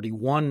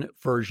 1931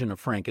 version of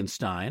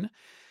Frankenstein.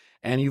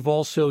 And you've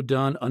also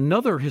done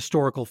another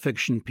historical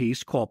fiction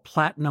piece called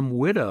Platinum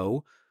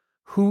Widow,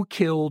 Who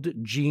Killed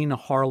Jean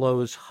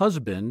Harlow's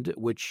Husband,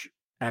 which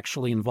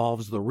actually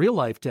involves the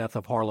real-life death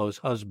of Harlow's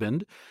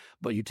husband,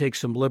 but you take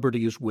some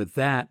liberties with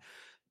that.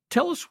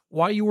 Tell us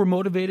why you were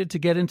motivated to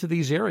get into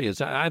these areas.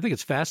 I think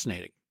it's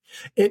fascinating.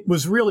 It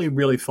was really,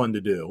 really fun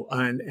to do.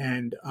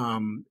 And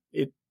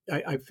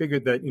I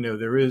figured that,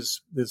 there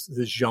is this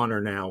genre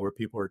now where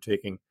people are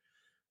taking,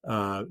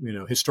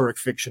 historic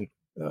fiction,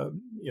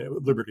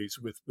 liberties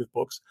with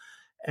books.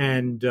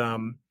 And,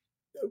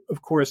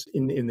 of course,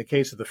 in the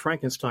case of the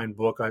Frankenstein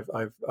book,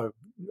 I've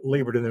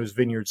labored in those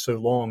vineyards so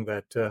long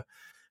that,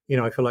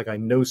 I feel like I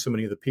know so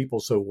many of the people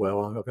so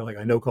well. I feel like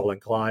I know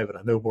Colin Clive and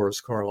I know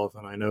Boris Karloff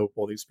and I know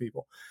all these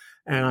people.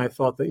 And I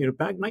thought that,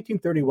 back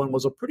 1931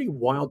 was a pretty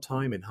wild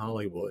time in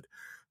Hollywood.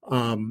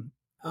 The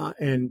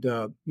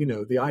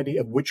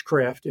idea of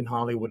witchcraft in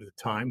Hollywood at the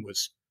time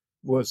was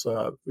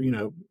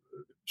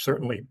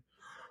certainly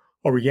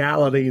a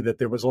reality, that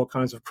there was all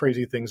kinds of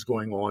crazy things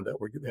going on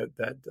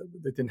that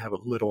didn't have a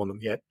lid on them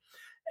yet.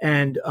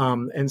 And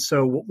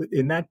so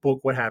in that book,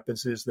 what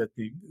happens is that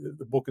the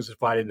book is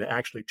divided into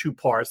actually 2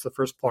 parts. The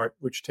first part,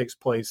 which takes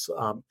place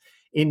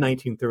in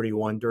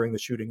 1931 during the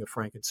shooting of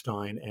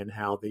Frankenstein, and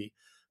how the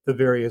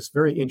various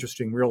very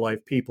interesting real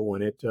life people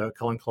in it,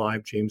 Colin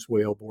Clive, James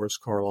Whale, Boris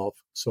Karloff,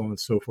 so on and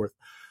so forth,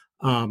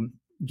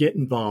 get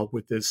involved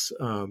with this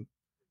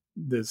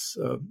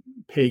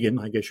pagan,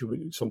 I guess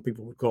some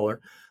people would call her,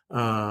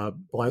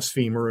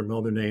 blasphemer and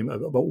another name,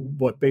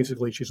 but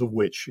basically she's a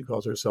witch. She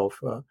calls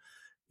herself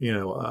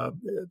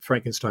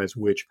Frankenstein's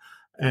witch,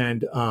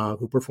 and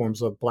who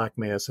performs a black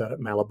mass out at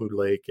Malibu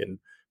Lake and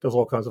does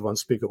all kinds of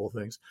unspeakable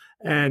things,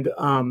 and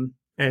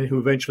who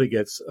eventually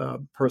gets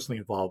personally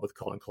involved with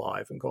Colin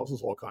Clive and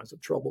causes all kinds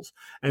of troubles.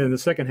 And then the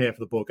second half of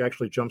the book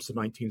actually jumps to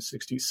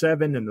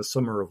 1967 and the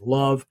Summer of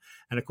Love,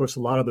 and of course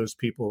a lot of those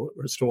people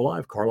are still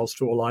alive. Carl's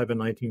still alive in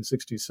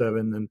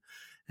 1967,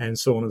 and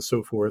so on and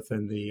so forth.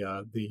 And the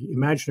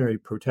imaginary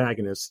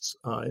protagonists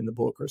in the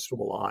book are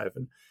still alive,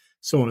 and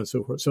so on and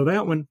so forth. So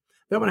that one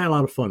I had a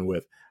lot of fun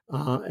with.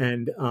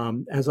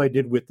 As I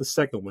did with the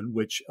second one,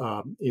 which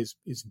is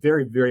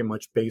very, very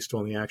much based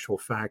on the actual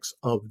facts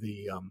of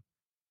the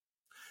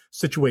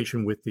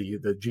situation with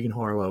the Jean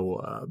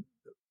Harlow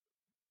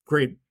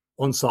great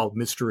unsolved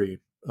mystery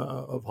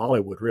of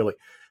Hollywood, really,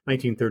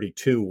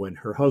 1932, when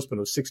her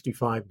husband of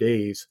 65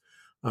 days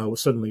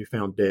was suddenly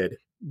found dead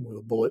with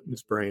a bullet in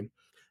his brain.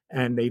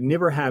 And they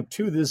never have,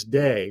 to this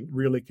day,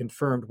 really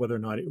confirmed whether or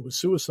not it was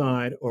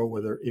suicide or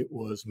whether it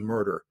was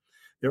murder.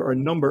 There are a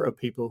number of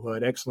people who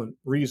had excellent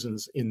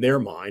reasons in their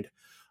mind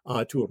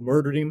to have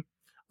murdered him.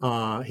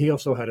 He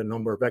also had a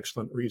number of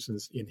excellent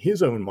reasons in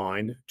his own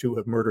mind to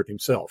have murdered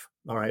himself.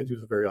 All right. He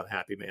was a very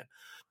unhappy man.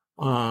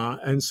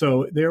 And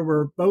so there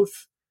were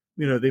both,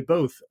 they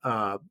both,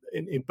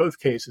 in both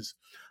cases,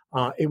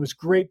 it was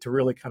great to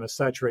really kind of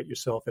saturate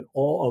yourself in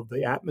all of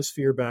the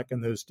atmosphere back in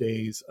those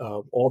days,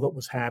 all that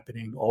was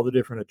happening, all the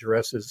different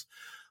addresses.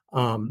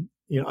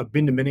 I've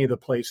been to many of the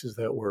places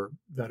that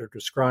are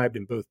described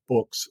in both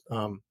books.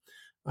 I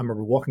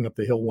remember walking up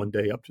the hill one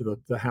day up to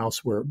the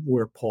house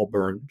where Paul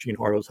Byrne, Jean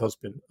Harlow's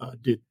husband,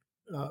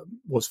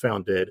 was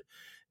found dead,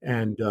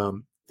 and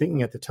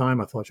thinking at the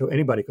time, I thought,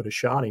 anybody could have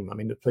shot him. I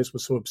mean, the place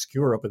was so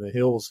obscure up in the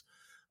hills,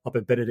 up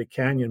at Benedict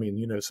Canyon. I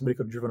mean, somebody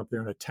could have driven up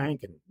there in a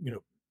tank and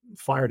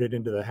fired it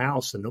into the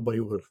house, and nobody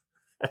would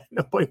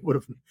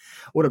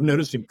have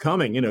noticed him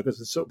coming,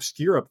 because it's so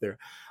obscure up there.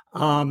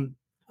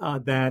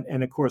 That,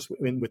 and of course,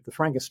 with the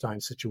Frankenstein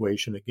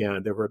situation,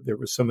 again, there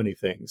were so many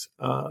things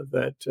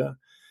that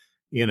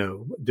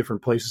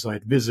different places I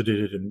had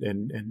visited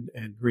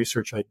and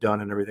research I'd done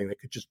and everything that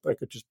I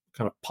could just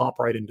kind of pop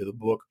right into the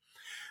book.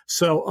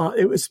 So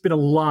it's been a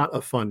lot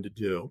of fun to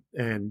do,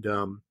 and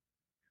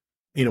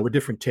a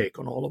different take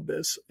on all of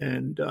this,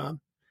 and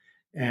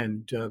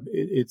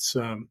it's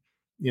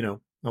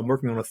I'm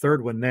working on a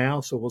third one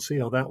now, so we'll see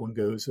how that one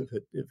goes.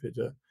 If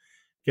it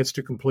gets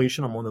to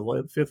completion, I'm on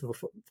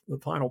the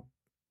final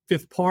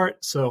fifth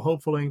part, so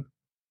hopefully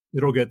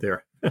it'll get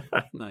there.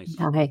 Nice.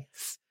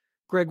 Nice.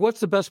 Greg, what's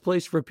the best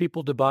place for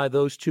people to buy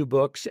those two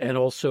books and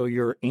also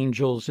your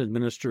Angels and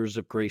Ministers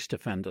of Grace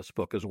Defend Us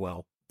book as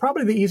well?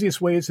 Probably the easiest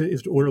way is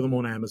to order them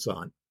on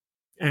Amazon.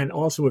 And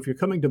also, if you're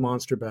coming to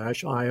Monster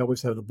Bash, I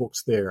always have the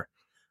books there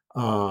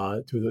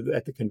at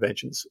the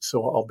conventions.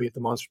 So I'll be at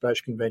the Monster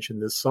Bash convention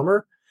this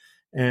summer.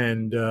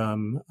 And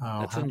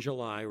that's in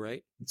July,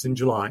 right? It's in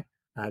July.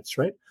 That's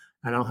right.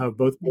 And I'll have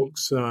both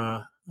books,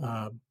 all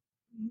the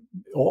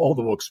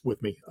books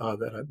with me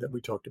that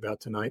we talked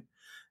about tonight.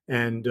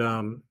 And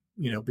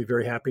be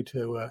very happy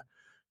to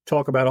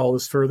talk about all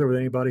this further with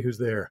anybody who's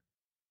there.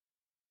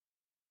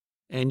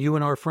 And you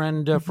and our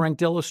friend Frank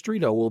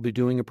Dell'Estrito will be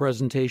doing a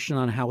presentation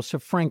on House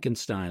of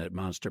Frankenstein at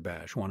Monster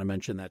Bash. Want to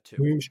mention that too?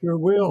 We sure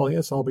will.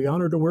 Yes, I'll be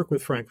honored to work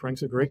with Frank.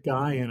 Frank's a great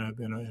guy and a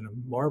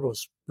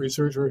marvelous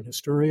researcher and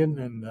historian,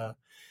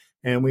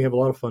 and we have a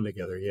lot of fun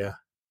together. Yeah.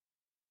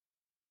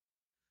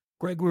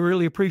 Greg, we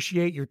really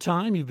appreciate your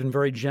time. You've been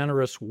very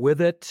generous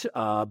with it.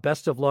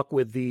 Best of luck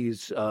with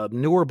these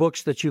newer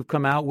books that you've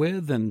come out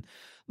with and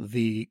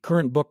the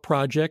current book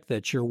project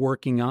that you're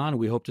working on.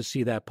 We hope to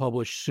see that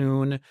published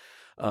soon.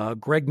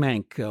 Greg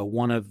Mank,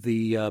 one of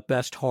the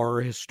best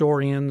horror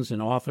historians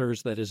and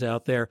authors that is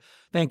out there.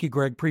 Thank you,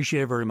 Greg.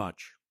 Appreciate it very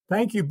much.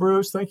 Thank you,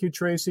 Bruce. Thank you,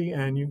 Tracy.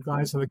 And you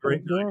guys have a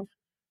great night.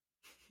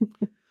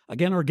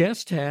 Again, our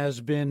guest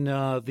has been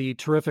the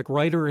terrific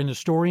writer and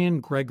historian,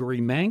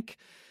 Gregory Mank.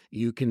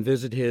 You can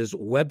visit his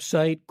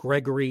website,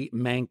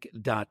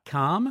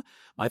 gregorymank.com.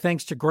 My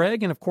thanks to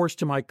Greg and, of course,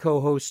 to my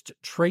co-host,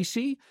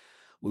 Tracy.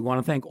 We want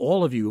to thank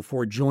all of you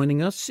for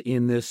joining us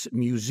in this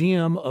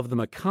Museum of the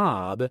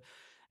Macabre,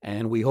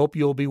 and we hope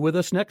you'll be with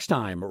us next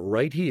time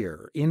right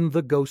here in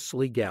the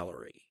Ghostly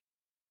Gallery.